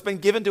this? Well, it's been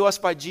given to us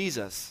by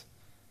Jesus.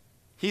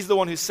 He's the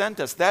one who sent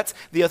us. That's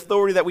the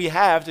authority that we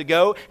have to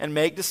go and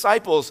make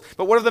disciples.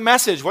 But what of the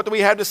message? What do we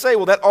have to say?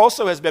 Well, that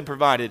also has been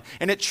provided.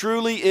 And it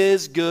truly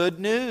is good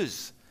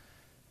news.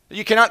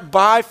 You cannot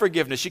buy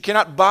forgiveness. You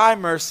cannot buy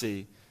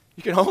mercy.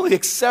 You can only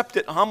accept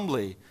it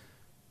humbly.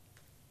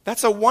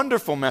 That's a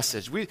wonderful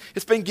message.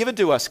 It's been given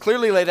to us,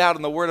 clearly laid out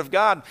in the Word of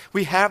God.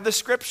 We have the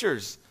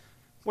Scriptures.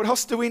 What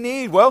else do we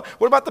need? Well,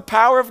 what about the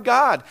power of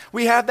God?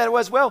 We have that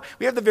as well.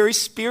 We have the very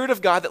Spirit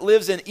of God that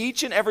lives in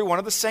each and every one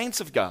of the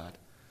saints of God.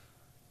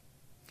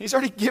 He's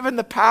already given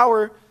the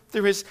power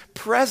through His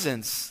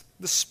presence,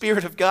 the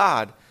Spirit of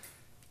God.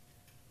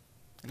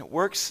 And it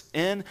works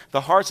in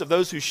the hearts of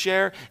those who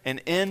share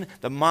and in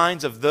the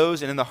minds of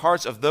those and in the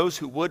hearts of those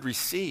who would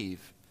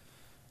receive.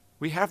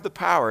 We have the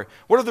power.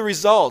 What are the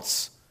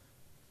results?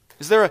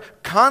 Is there a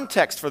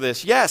context for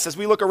this? Yes. As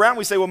we look around,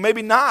 we say, well,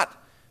 maybe not.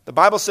 The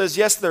Bible says,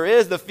 yes, there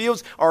is. The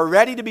fields are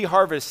ready to be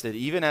harvested,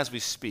 even as we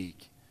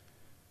speak.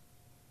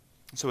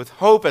 So with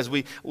hope, as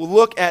we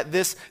look at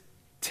this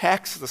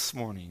text this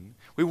morning,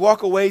 we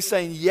walk away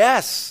saying,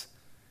 yes,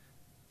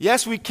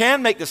 we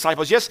can make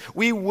disciples. Yes,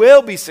 we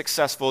will be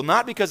successful,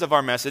 not because of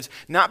our message,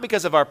 not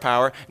because of our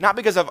power, not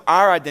because of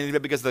our identity,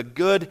 but because the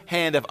good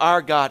hand of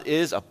our God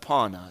is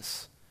upon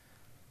us.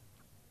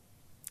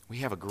 We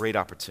have a great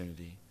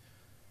opportunity.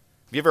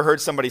 Have you ever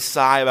heard somebody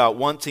sigh about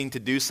wanting to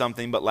do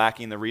something but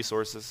lacking the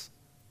resources?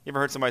 You ever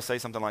heard somebody say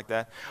something like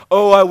that?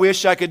 Oh, I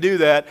wish I could do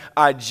that.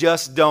 I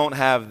just don't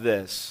have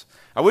this.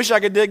 I wish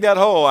I could dig that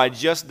hole. I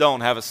just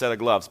don't have a set of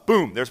gloves.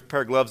 Boom, there's a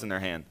pair of gloves in their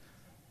hand.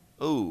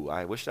 Oh,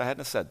 I wish I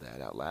hadn't said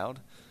that out loud,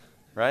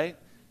 right?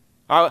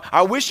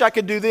 I wish I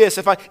could do this.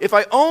 If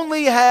I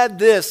only had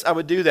this, I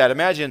would do that.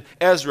 Imagine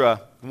Ezra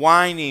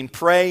whining,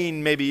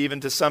 praying maybe even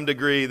to some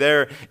degree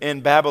there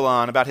in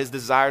Babylon about his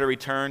desire to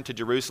return to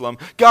Jerusalem.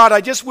 God, I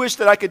just wish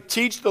that I could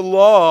teach the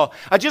law.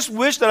 I just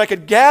wish that I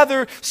could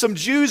gather some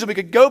Jews and we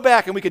could go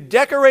back and we could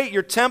decorate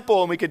your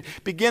temple and we could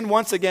begin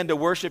once again to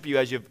worship you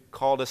as you've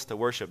called us to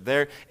worship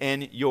there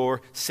in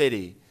your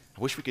city.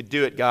 I wish we could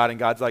do it, God. And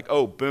God's like,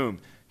 oh, boom.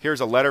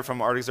 Here's a letter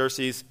from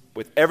Artaxerxes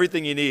with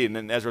everything you need. And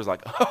then Ezra's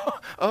like,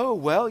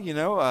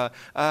 well,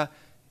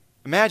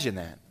 imagine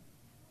that.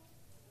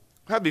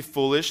 That'd be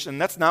foolish, and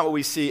that's not what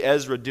we see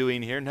Ezra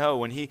doing here. No,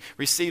 when he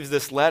receives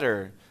this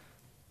letter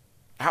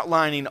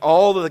outlining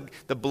all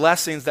the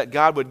blessings that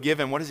God would give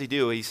him, what does he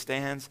do? He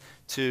stands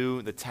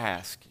to the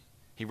task.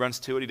 He runs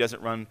to it. He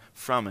doesn't run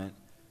from it.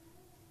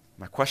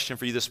 My question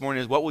for you this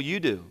morning is, what will you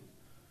do?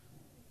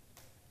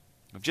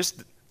 I've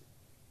just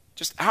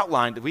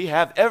outlined that we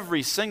have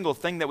every single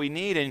thing that we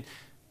need, and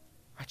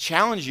I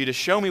challenge you to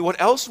show me what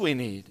else we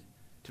need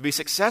to be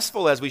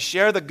successful as we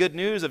share the good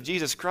news of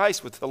Jesus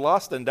Christ with the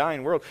lost and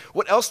dying world.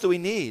 What else do we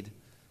need?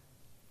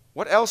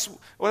 What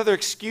other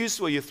excuse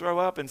will you throw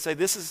up and say,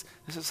 this is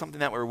something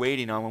that we're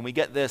waiting on. When we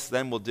get this,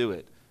 then we'll do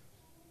it.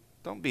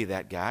 Don't be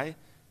that guy.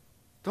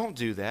 Don't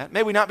do that.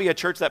 May we not be a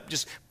church that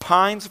just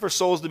pines for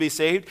souls to be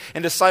saved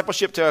and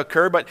discipleship to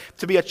occur, but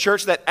to be a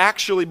church that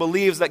actually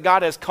believes that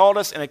God has called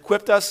us and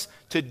equipped us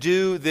to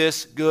do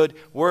this good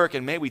work,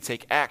 and may we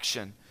take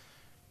action.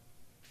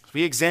 As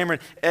we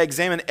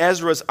examine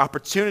Ezra's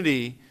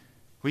opportunity,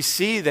 we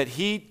see that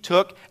he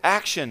took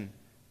action.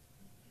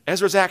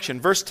 Ezra's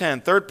action. Verse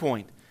 10, third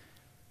point.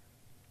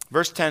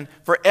 Verse 10,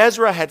 for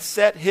Ezra had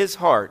set his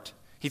heart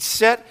to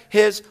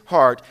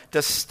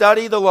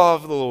study the law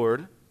of the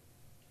Lord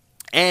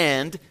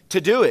and to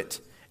do it,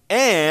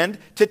 and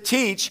to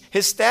teach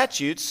his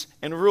statutes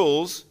and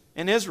rules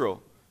in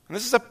Israel. And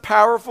this is a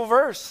powerful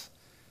verse.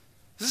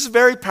 This is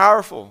very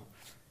powerful.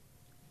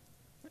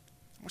 I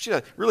want you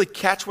to really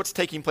catch what's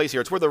taking place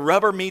here. It's where the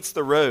rubber meets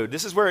the road.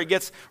 This is where it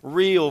gets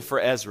real for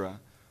Ezra.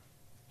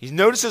 He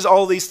notices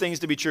all these things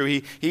to be true.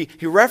 He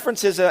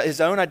references his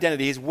own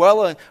identity. He's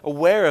well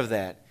aware of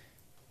that.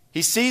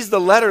 He sees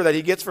the letter that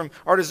he gets from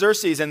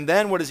Artaxerxes, and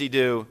then what does he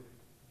do?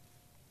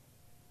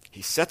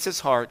 He sets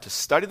his heart to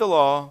study the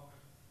law,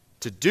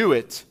 to do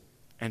it,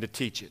 and to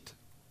teach it.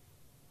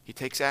 He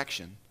takes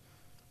action.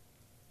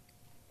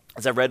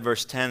 As I read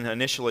verse 10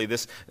 initially,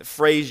 this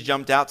phrase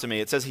jumped out to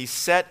me. It says he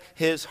set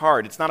his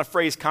heart. It's not a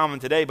phrase common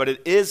today, but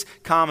it is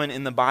common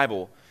in the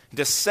Bible.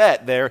 To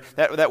set there,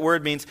 that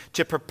word means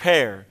to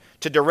prepare,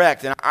 to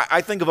direct. And I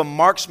think of a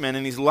marksman,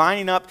 and he's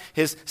lining up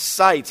his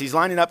sights. He's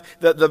lining up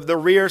the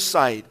rear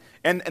sight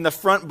and the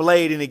front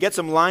blade, and he gets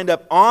them lined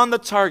up on the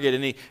target,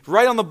 and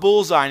right on the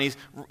bullseye, and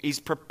he's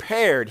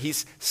prepared.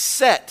 He's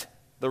set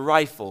the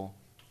rifle.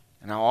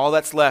 And now all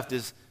that's left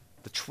is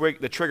the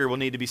trigger will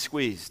need to be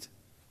squeezed.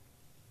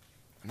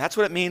 And that's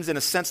what it means in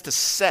a sense to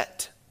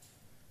set.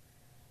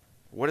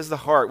 What is the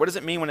heart? What does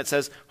it mean when it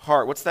says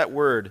heart? What's that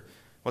word?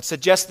 Well, it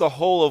suggests the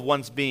whole of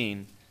one's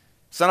being.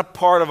 It's not a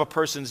part of a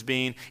person's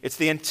being. It's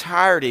the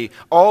entirety,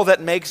 all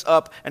that makes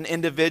up an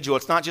individual.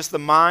 It's not just the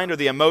mind or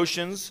the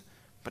emotions,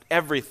 but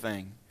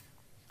everything.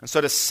 And so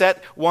to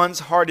set one's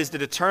heart is to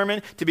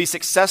determine to be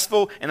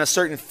successful in a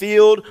certain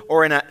field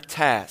or in a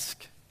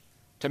task.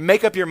 To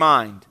make up your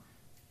mind.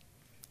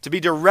 To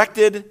be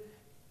directed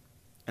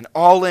and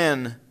all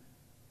in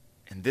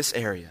this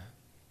area.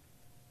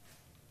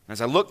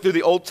 As I look through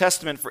the Old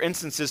Testament for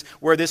instances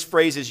where this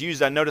phrase is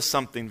used, I notice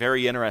something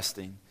very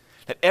interesting.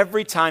 That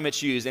every time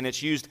it's used, and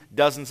it's used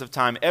dozens of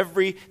times,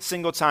 every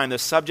single time the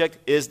subject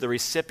is the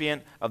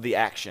recipient of the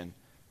action.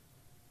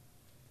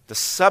 The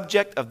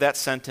subject of that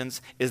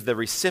sentence is the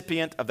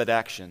recipient of that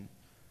action.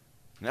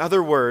 In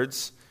other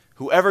words,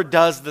 whoever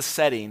does the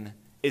setting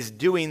is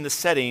doing the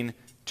setting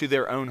to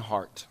their own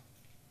heart.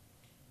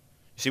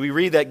 See, we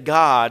read that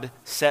God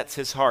sets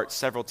his heart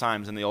several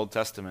times in the Old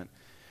Testament.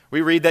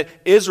 We read that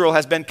Israel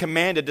has been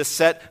commanded to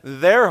set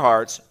their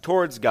hearts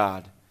towards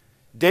God.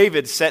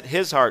 David set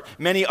his heart.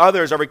 Many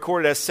others are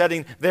recorded as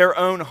setting their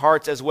own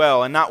hearts as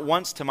well. And not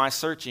once to my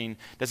searching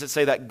does it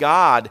say that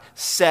God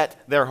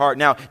set their heart.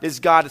 Now, is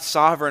God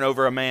sovereign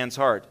over a man's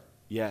heart?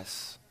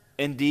 Yes,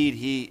 indeed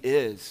he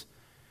is.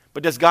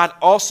 But does God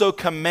also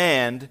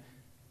command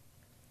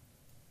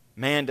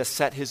man to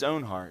set his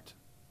own heart?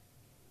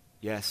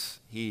 Yes,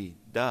 he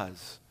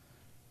does.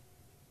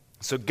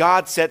 So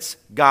God sets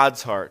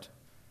God's heart,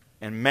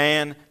 and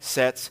man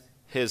sets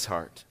his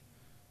heart.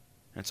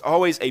 And it's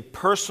always a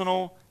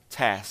personal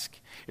task.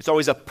 It's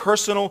always a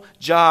personal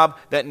job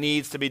that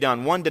needs to be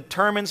done. One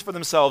determines for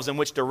themselves in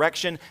which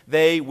direction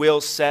they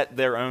will set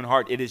their own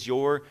heart. It is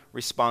your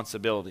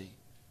responsibility.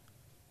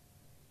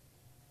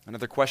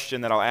 Another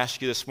question that I'll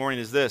ask you this morning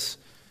is this: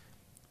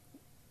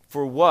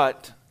 for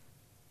what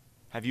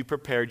have you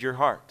prepared your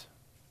heart?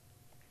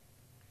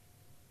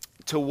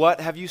 To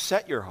what have you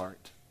set your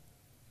heart?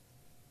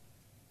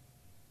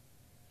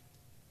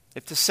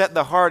 If to set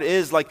the heart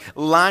is like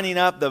lining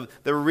up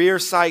the rear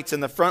sights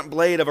and the front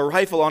blade of a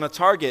rifle on a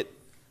target,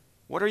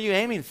 what are you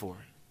aiming for?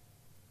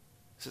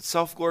 Is it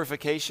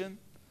self-glorification?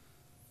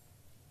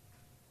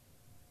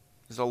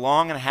 Is it a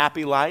long and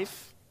happy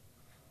life?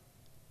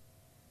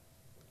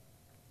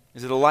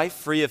 Is it a life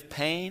free of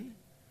pain?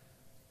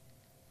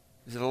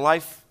 Is it a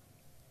life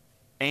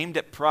aimed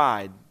at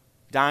pride,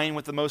 dying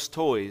with the most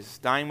toys,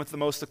 dying with the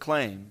most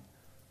acclaim?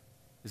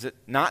 Is it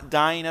not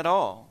dying at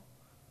all?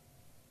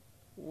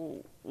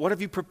 What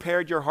have you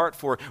prepared your heart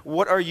for?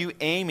 What are you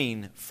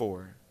aiming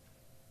for?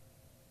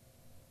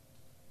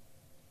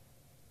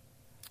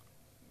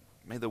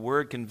 May the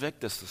Word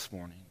convict us this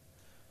morning.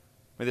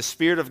 May the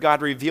Spirit of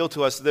God reveal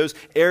to us those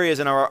areas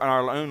in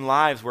our own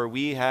lives where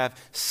we have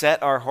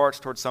set our hearts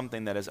towards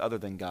something that is other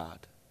than God.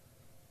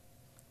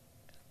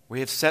 We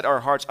have set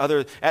our hearts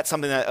at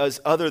something that is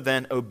other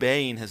than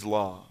obeying His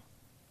law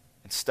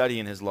and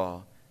studying His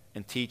law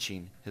and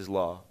teaching His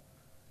law.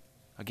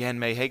 Again,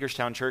 may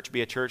Hagerstown Church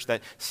be a church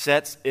that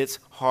sets its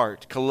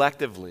heart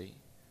collectively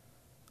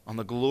on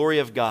the glory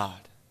of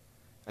God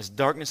as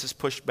darkness is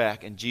pushed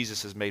back and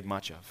Jesus is made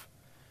much of.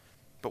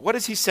 But what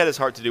does he set his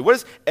heart to do? What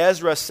does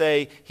Ezra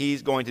say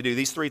he's going to do?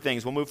 These three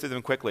things. We'll move through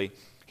them quickly.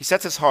 He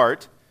sets his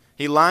heart.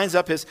 He lines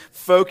up his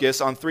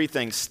focus on three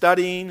things: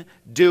 studying,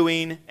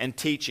 doing, and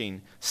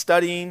teaching.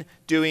 Studying,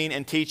 doing,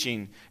 and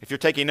teaching. If you're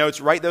taking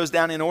notes, write those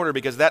down in order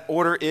because that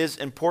order is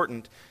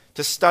important.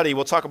 To study,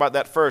 we'll talk about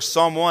that first.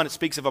 Psalm 1, it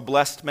speaks of a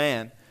blessed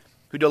man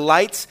who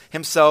delights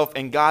himself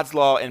in God's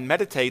law and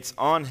meditates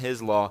on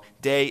his law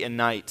day and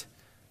night.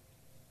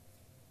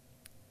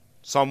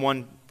 Psalm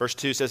 1, verse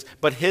 2 says,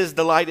 "But his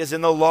delight is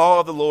in the law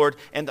of the Lord,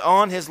 and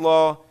on his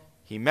law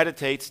he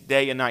meditates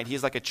day and night. He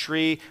is like a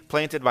tree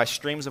planted by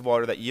streams of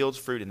water that yields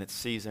fruit in its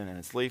season, and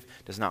its leaf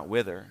does not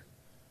wither."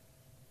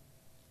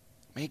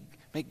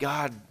 May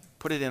God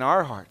put it in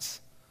our hearts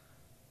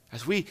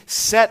as we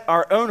set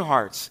our own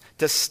hearts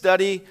to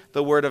study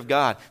the Word of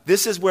God.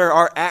 This is where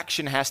our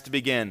action has to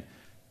begin.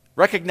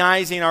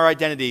 Recognizing our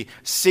identity,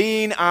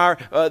 seeing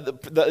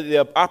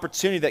the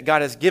opportunity that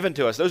God has given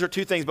to us. Those are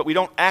two things, but we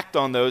don't act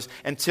on those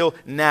until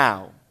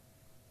now.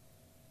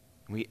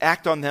 We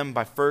act on them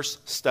by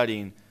first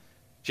studying.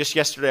 Just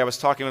yesterday I was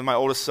talking with my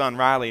oldest son,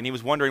 Riley, and he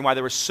was wondering why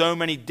there were so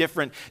many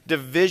different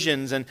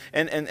divisions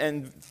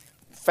and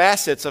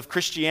facets of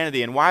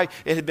Christianity and why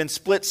it had been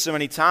split so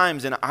many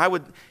times. And I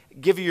would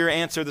give you your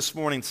answer this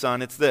morning,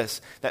 son. It's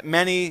this: that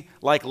many,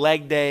 like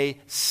leg day,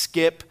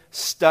 skip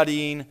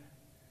studying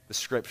the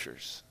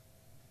Scriptures.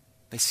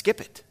 They skip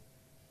it.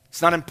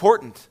 It's not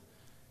important.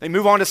 They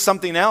move on to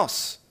something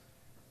else.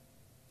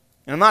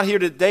 And I'm not here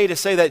today to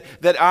say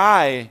that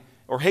I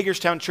or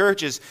Hagerstown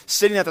Church is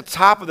sitting at the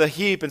top of the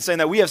heap and saying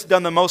that we have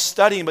done the most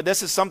studying, but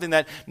this is something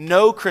that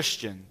no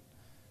Christian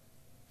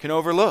can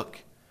overlook,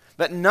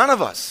 that none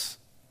of us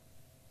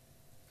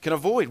can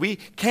avoid. We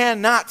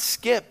cannot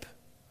skip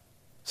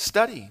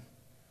study.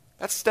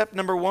 That's step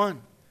number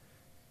one.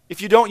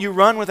 If you don't, you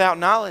run without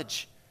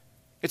knowledge.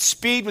 It's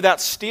speed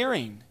without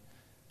steering.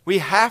 We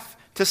have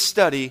to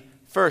study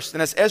first.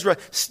 And as Ezra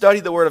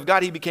studied the Word of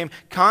God, he became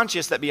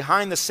conscious that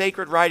behind the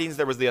sacred writings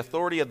there was the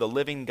authority of the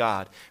living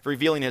God,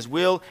 revealing His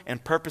will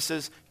and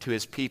purposes to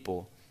His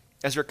people.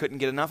 Ezra couldn't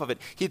get enough of it.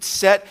 He'd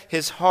set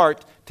his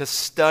heart to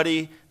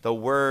study the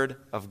Word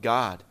of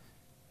God.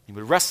 He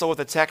would wrestle with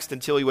the text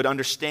until he would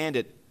understand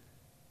it.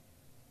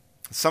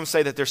 Some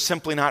say that they're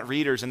simply not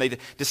readers, and they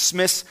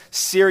dismiss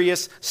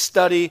serious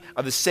study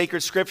of the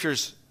sacred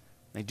Scriptures.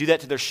 They do that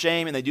to their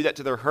shame, and they do that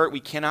to their hurt.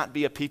 We cannot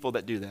be a people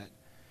that do that.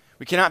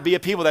 We cannot be a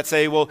people that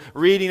say, well,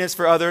 reading is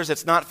for others,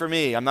 it's not for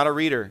me. I'm not a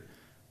reader.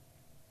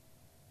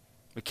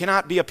 We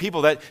cannot be a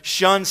people that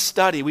shun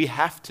study. We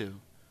have to.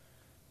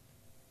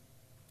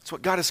 It's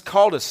what God has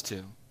called us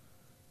to.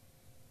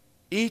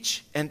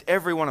 Each and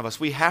every one of us,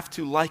 we have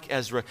to, like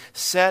Ezra,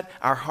 set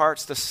our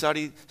hearts to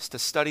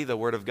study the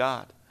Word of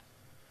God.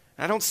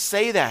 And I don't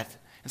say that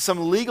in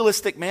some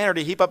legalistic manner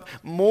to heap up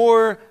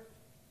more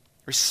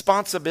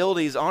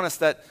responsibilities on us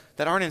that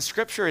that aren't in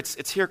Scripture.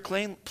 It's here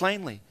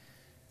plainly.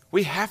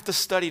 We have to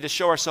study to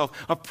show ourselves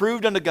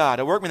approved unto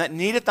God, a workman that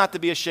needeth not to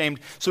be ashamed,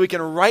 so we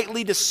can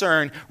rightly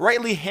discern,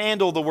 rightly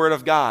handle the Word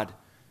of God.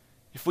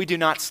 If we do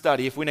not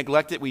study, if we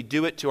neglect it, we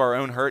do it to our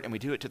own hurt, and we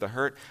do it to the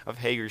hurt of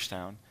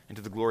Hagerstown and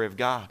to the glory of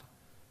God.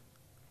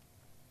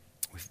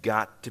 We've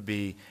got to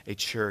be a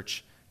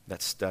church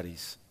that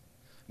studies.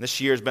 And this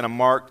year has been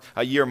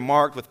a year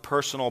marked with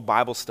personal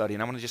Bible study,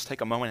 and I want to just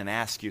take a moment and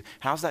ask you,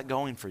 how's that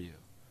going for you?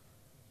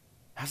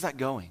 How's that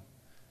going?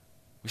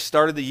 We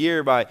started the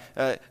year by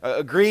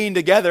agreeing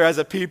together as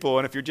a people.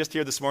 And if you're just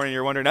here this morning,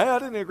 you're wondering, I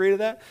didn't agree to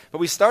that. But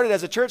we started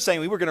as a church saying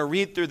we were going to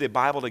read through the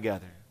Bible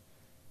together.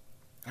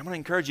 I'm going to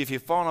encourage you, if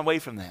you've fallen away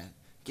from that,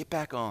 get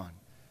back on.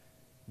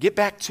 Get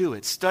back to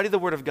it. Study the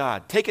Word of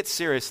God. Take it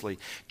seriously.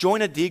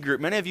 Join a D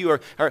group. Many of you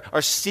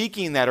are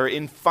seeking that or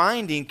in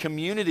finding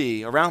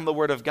community around the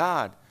Word of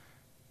God.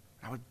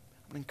 I would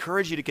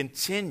encourage you to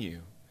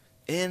continue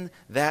in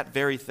that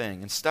very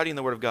thing and studying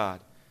the Word of God.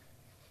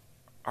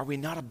 Are we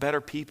not a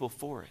better people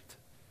for it?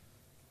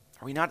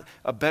 Are we not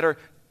a better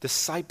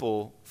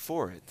disciple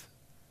for it?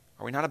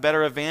 Are we not a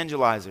better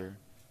evangelizer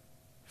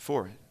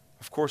for it?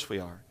 Of course we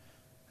are.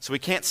 So we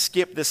can't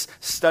skip this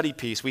study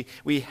piece.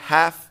 We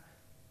have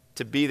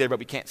to be there, but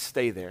we can't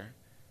stay there.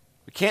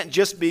 We can't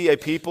just be a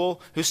people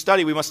who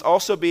study. We must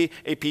also be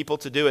a people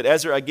to do it.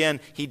 Ezra, again,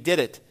 he did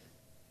it.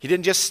 He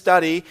didn't just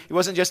study. He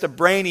wasn't just a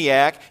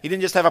brainiac. He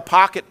didn't just have a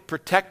pocket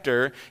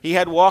protector. He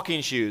had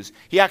walking shoes.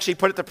 He actually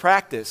put it to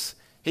practice.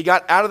 He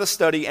got out of the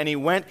study and he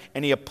went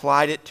and he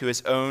applied it to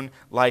his own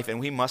life. And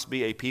we must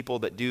be a people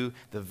that do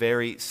the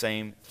very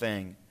same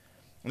thing.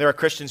 And there are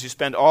Christians who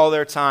spend all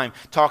their time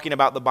talking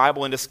about the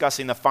Bible and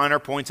discussing the finer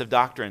points of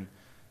doctrine,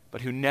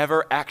 but who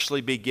never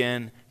actually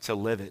begin to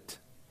live it.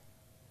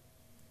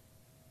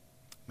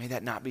 May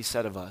that not be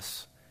said of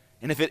us.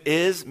 And if it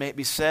is, may it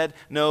be said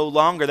no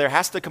longer. There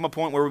has to come a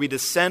point where we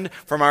descend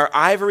from our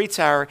ivory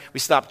tower, we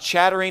stop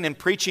chattering and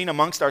preaching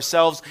amongst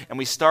ourselves, and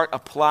we start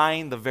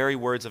applying the very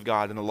words of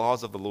God and the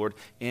laws of the Lord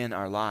in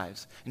our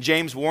lives. And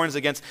James warns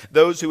against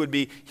those who would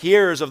be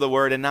hearers of the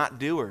word and not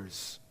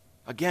doers.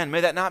 Again,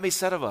 may that not be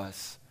said of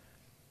us.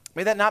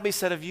 May that not be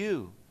said of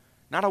you.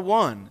 Not a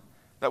one.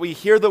 That we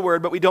hear the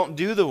word, but we don't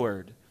do the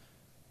word.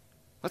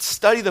 Let's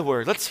study the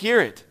word. Let's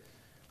hear it.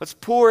 Let's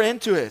pour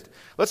into it.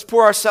 Let's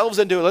pour ourselves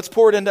into it. Let's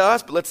pour it into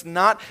us, but let's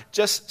not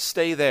just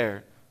stay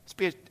there.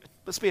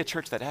 Let's be a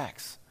church that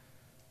acts.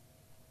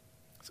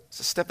 It's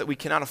a step that we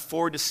cannot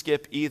afford to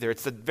skip either.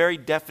 It's the very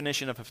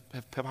definition of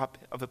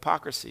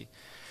hypocrisy.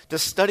 To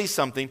study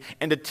something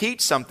and to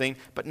teach something,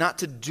 but not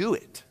to do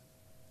it.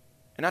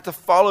 And not to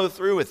follow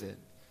through with it.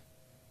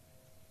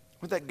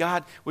 Would that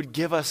God would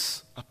give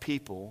us a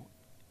people,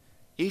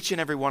 each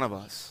and every one of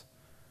us,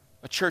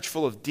 a church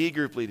full of D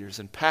group leaders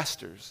and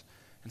pastors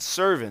and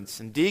servants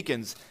and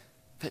deacons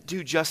that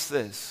do just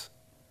this,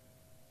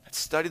 that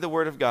study the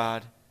Word of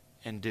God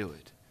and do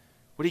it.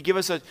 Would He give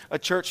us a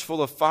church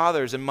full of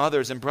fathers and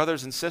mothers and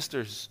brothers and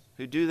sisters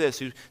who do this,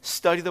 who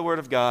study the Word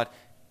of God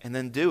and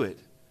then do it?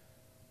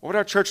 What would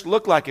our church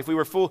look like if we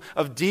were full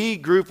of D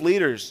group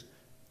leaders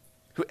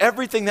who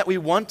everything that we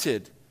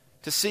wanted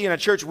to see in a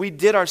church we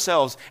did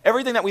ourselves,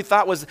 everything that we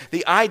thought was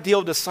the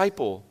ideal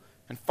disciple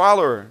and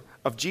follower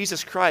of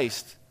Jesus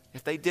Christ,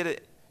 if they did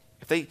it,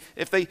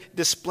 if they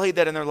displayed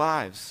that in their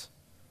lives?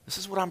 This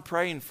is what I'm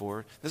praying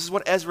for. This is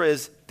what Ezra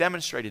has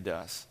demonstrated to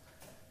us.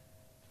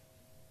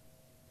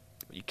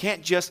 You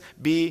can't just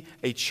be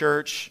a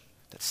church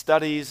that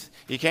studies.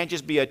 You can't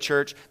just be a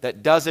church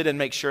that does it and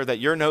makes sure that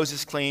your nose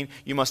is clean.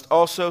 You must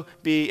also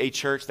be a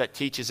church that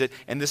teaches it.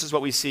 And this is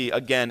what we see,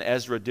 again,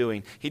 Ezra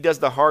doing. He does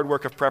the hard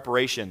work of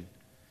preparation.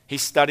 He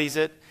studies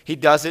it. He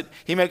does it.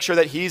 He makes sure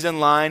that he's in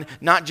line,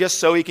 not just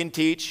so he can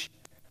teach,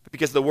 but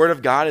because the Word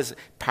of God is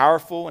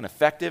powerful and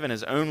effective in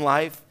his own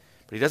life.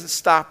 But he doesn't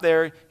stop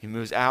there. He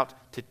moves out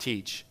to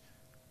teach.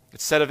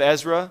 It's said of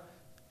Ezra,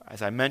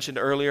 as I mentioned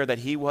earlier, that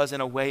he was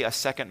in a way a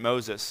second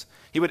Moses.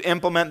 He would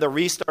implement the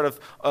restart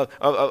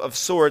of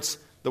sorts,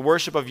 the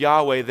worship of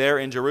Yahweh there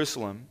in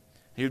Jerusalem.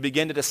 He would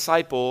begin to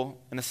disciple,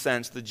 in a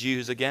sense, the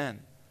Jews again.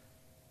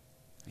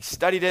 He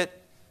studied it.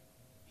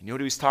 He knew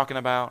what he was talking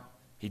about.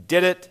 He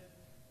did it.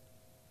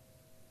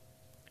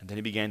 And then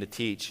he began to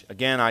teach.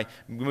 Again, I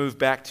move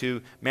back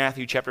to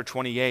Matthew chapter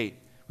 28.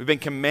 We've been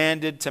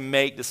commanded to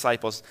make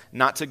disciples,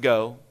 not to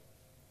go.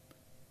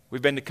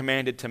 We've been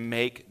commanded to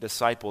make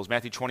disciples.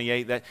 Matthew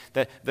 28,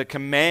 that the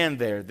command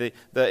there, the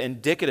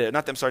indicative,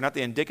 not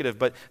the indicative,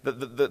 but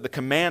the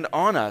command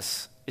on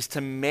us is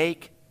to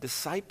make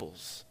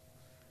disciples.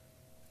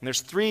 And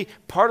there's three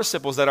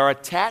participles that are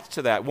attached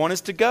to that. One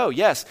is to go.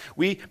 Yes,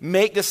 we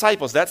make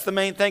disciples. That's the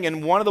main thing.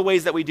 And one of the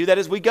ways that we do that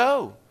is we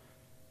go.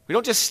 We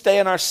don't just stay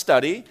in our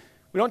study.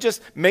 We don't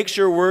just make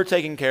sure we're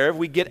taken care of.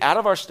 We get out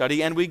of our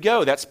study and we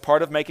go. That's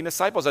part of making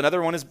disciples.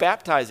 Another one is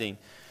baptizing.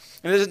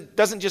 And it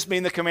doesn't just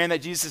mean the command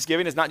that Jesus is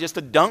giving is not just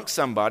to dunk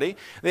somebody.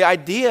 The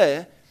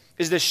idea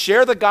is to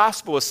share the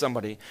gospel with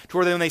somebody to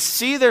where when they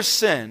see their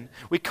sin,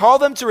 we call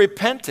them to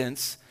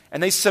repentance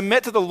and they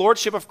submit to the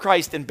lordship of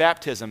Christ in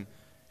baptism.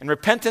 And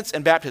repentance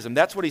and baptism,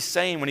 that's what he's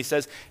saying when he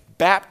says,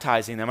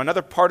 baptizing them,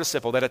 another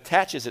participle that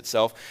attaches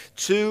itself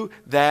to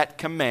that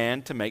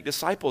command to make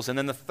disciples. And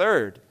then the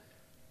third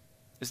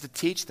is to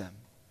teach them.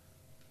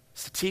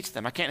 It's to teach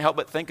them. I can't help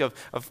but think of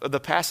the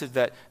passage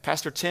that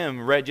Pastor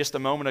Tim read just a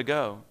moment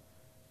ago.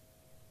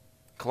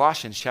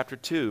 Colossians chapter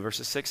 2,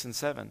 verses 6 and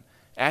 7.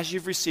 As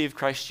you've received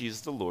Christ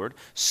Jesus the Lord,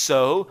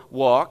 so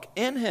walk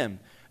in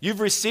him. You've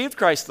received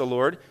Christ the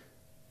Lord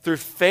through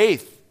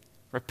faith,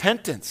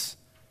 repentance.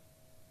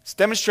 It's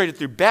demonstrated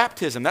through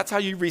baptism. That's how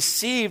you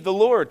receive the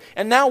Lord.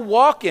 And now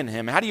walk in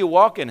him. How do you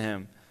walk in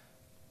him?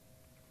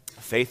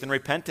 Faith and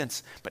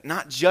repentance. But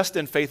not just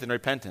in faith and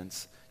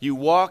repentance. You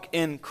walk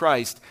in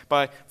Christ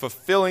by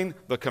fulfilling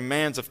the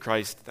commands of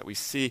Christ that we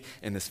see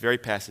in this very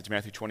passage,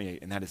 Matthew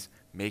 28, and that is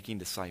making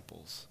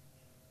disciples.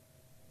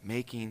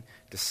 Making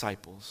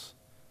disciples.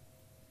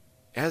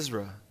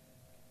 Ezra,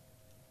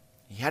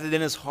 he had it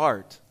in his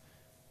heart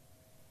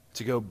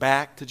to go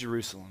back to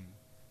Jerusalem,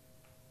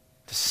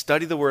 to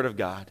study the Word of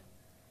God,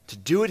 to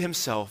do it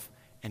himself,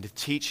 and to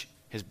teach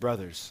his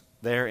brothers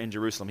there in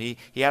Jerusalem. He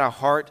had a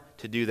heart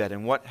to do that,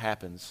 and what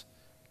happens?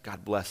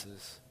 God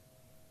blesses.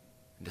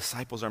 And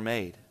disciples are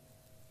made.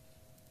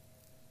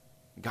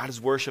 God is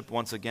worshipped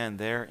once again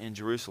there in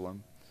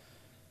Jerusalem.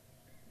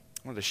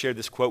 I wanted to share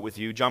this quote with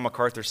you. John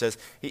MacArthur says,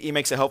 he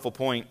makes a helpful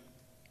point.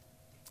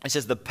 He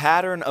says, the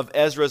pattern of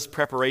Ezra's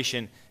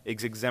preparation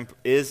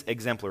is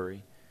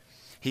exemplary.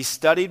 He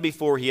studied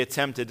before he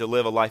attempted to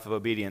live a life of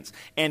obedience.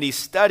 And he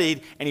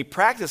studied and he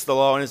practiced the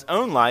law in his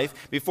own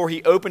life before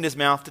he opened his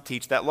mouth to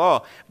teach that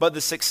law. But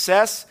the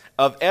success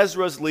of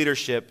Ezra's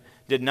leadership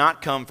did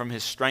not come from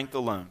his strength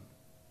alone,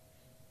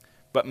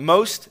 but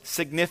most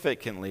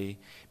significantly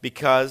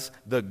because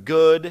the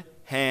good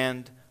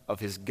hand of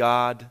his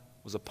God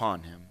was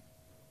upon him.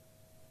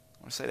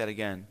 I want to say that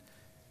again.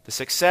 The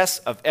success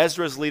of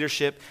Ezra's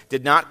leadership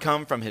did not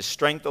come from his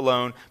strength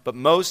alone, but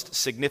most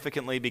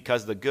significantly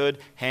because the good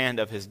hand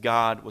of his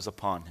God was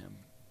upon him.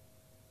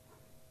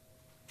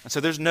 And so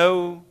there's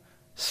no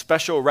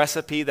special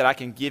recipe that I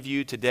can give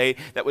you today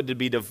that would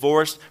be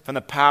divorced from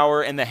the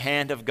power and the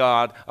hand of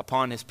God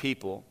upon his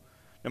people.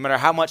 No matter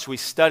how much we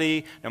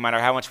study, no matter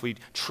how much we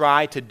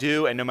try to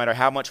do, and no matter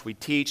how much we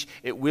teach,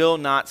 it will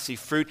not see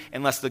fruit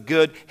unless the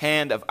good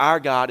hand of our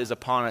God is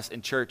upon us.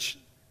 In church,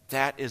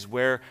 that is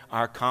where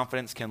our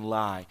confidence can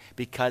lie,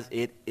 because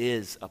it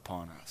is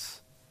upon us.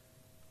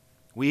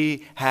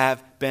 We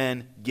have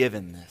been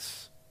given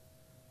this.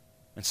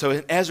 And so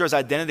in Ezra's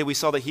identity, we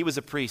saw that he was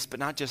a priest, but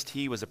not just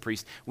he was a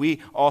priest.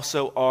 We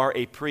also are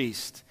a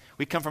priest.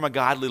 We come from a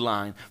godly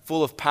line,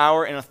 full of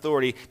power and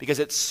authority, because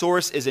its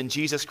source is in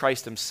Jesus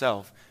Christ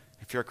himself.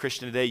 If you're a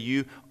Christian today,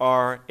 you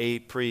are a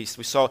priest.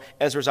 We saw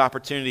Ezra's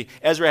opportunity.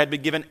 Ezra had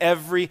been given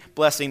every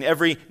blessing.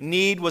 Every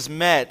need was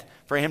met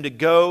for him to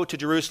go to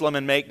Jerusalem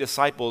and make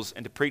disciples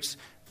and to preach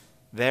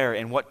there.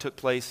 And what took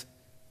place?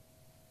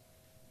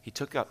 He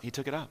took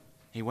it up.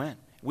 He went.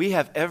 We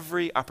have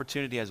every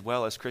opportunity as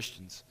well as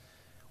Christians.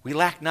 We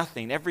lack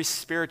nothing. Every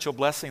spiritual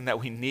blessing that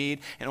we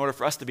need in order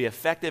for us to be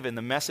effective in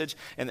the message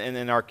and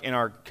in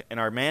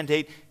our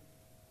mandate,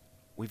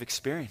 we've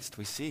experienced,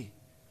 we see.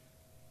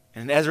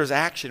 And in Ezra's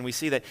action, we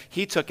see that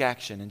he took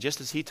action. And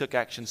just as he took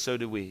action, so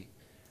do we.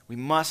 We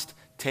must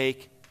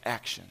take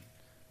action.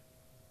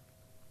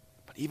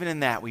 But even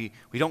in that, we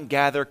don't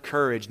gather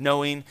courage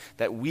knowing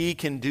that we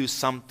can do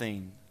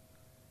something.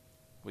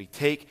 We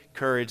take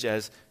courage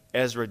as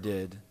Ezra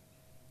did,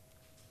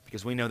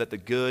 because we know that the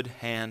good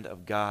hand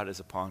of God is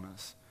upon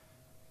us.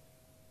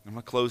 I'm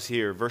going to close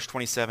here. Verse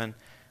 27,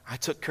 I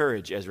took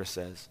courage, Ezra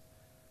says,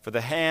 for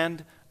the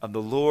hand of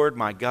the Lord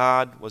my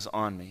God was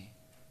on me,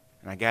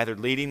 and I gathered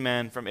leading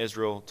men from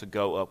Israel to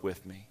go up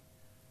with me.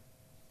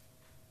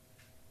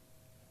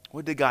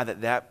 Would to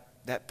God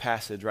that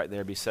passage right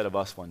there be said of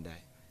us one day.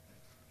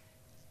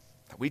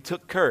 That we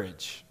took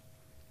courage.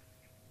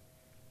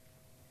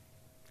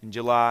 In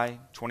July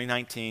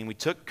 2019, we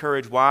took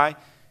courage. Why?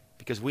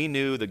 Because we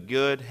knew the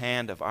good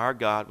hand of our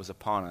God was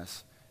upon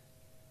us.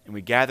 And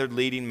we gathered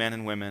leading men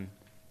and women,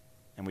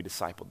 and we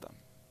discipled them.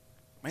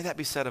 May that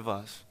be said of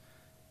us.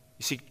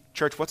 You see,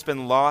 church, what's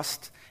been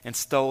lost and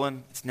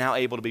stolen, it's now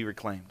able to be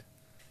reclaimed.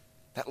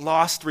 That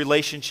lost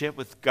relationship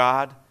with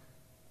God,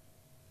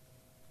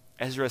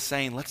 Ezra is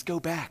saying, let's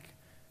go back.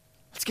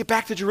 Let's get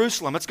back to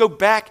Jerusalem. Let's go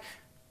back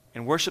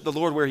and worship the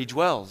Lord where he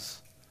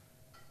dwells.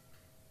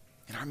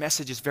 And our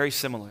message is very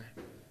similar.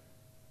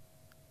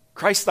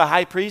 Christ the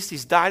high priest,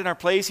 he's died in our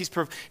place.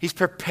 He's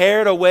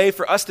prepared a way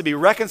for us to be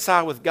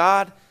reconciled with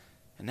God.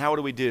 And now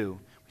what do?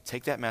 We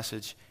take that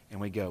message and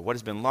we go. What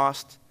has been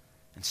lost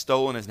and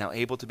stolen is now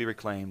able to be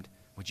reclaimed.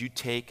 Would you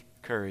take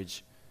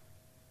courage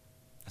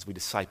as we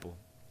disciple?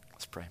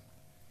 Let's pray.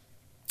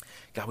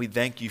 God, we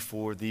thank you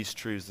for these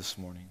truths this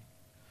morning.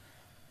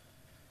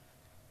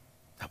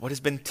 That what has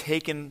been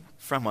taken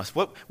from us,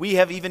 what we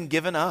have even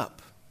given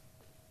up,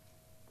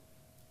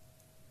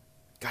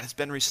 God, has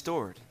been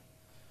restored.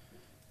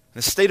 In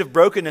the state of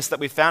brokenness that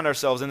we found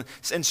ourselves in,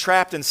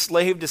 entrapped,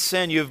 enslaved to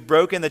sin, you have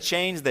broken the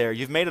chains there.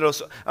 You've made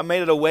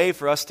it a way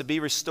for us to be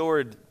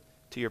restored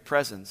to your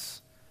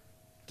presence,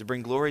 to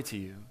bring glory to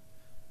you.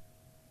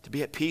 to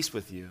be at peace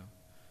with you.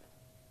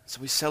 So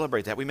we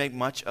celebrate that. We make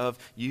much of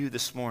you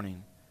this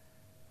morning.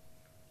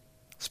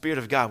 Spirit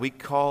of God, we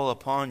call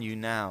upon you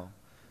now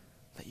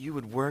that you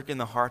would work in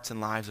the hearts and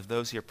lives of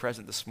those here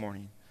present this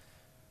morning.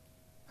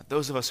 That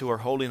those of us who are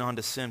holding on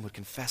to sin would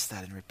confess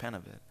that and repent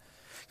of it.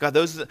 God,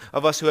 those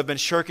of us who have been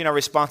shirking our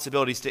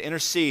responsibilities to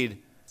intercede,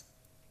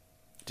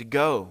 to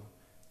go,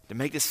 to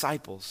make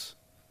disciples,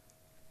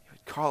 you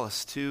would call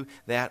us to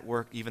that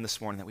work even this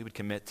morning, that we would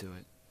commit to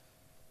it.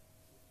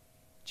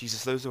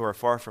 Jesus, those who are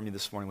far from you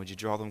this morning, would you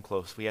draw them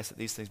close? We ask that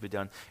these things be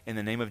done in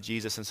the name of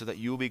Jesus and so that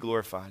you will be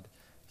glorified.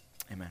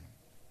 Amen.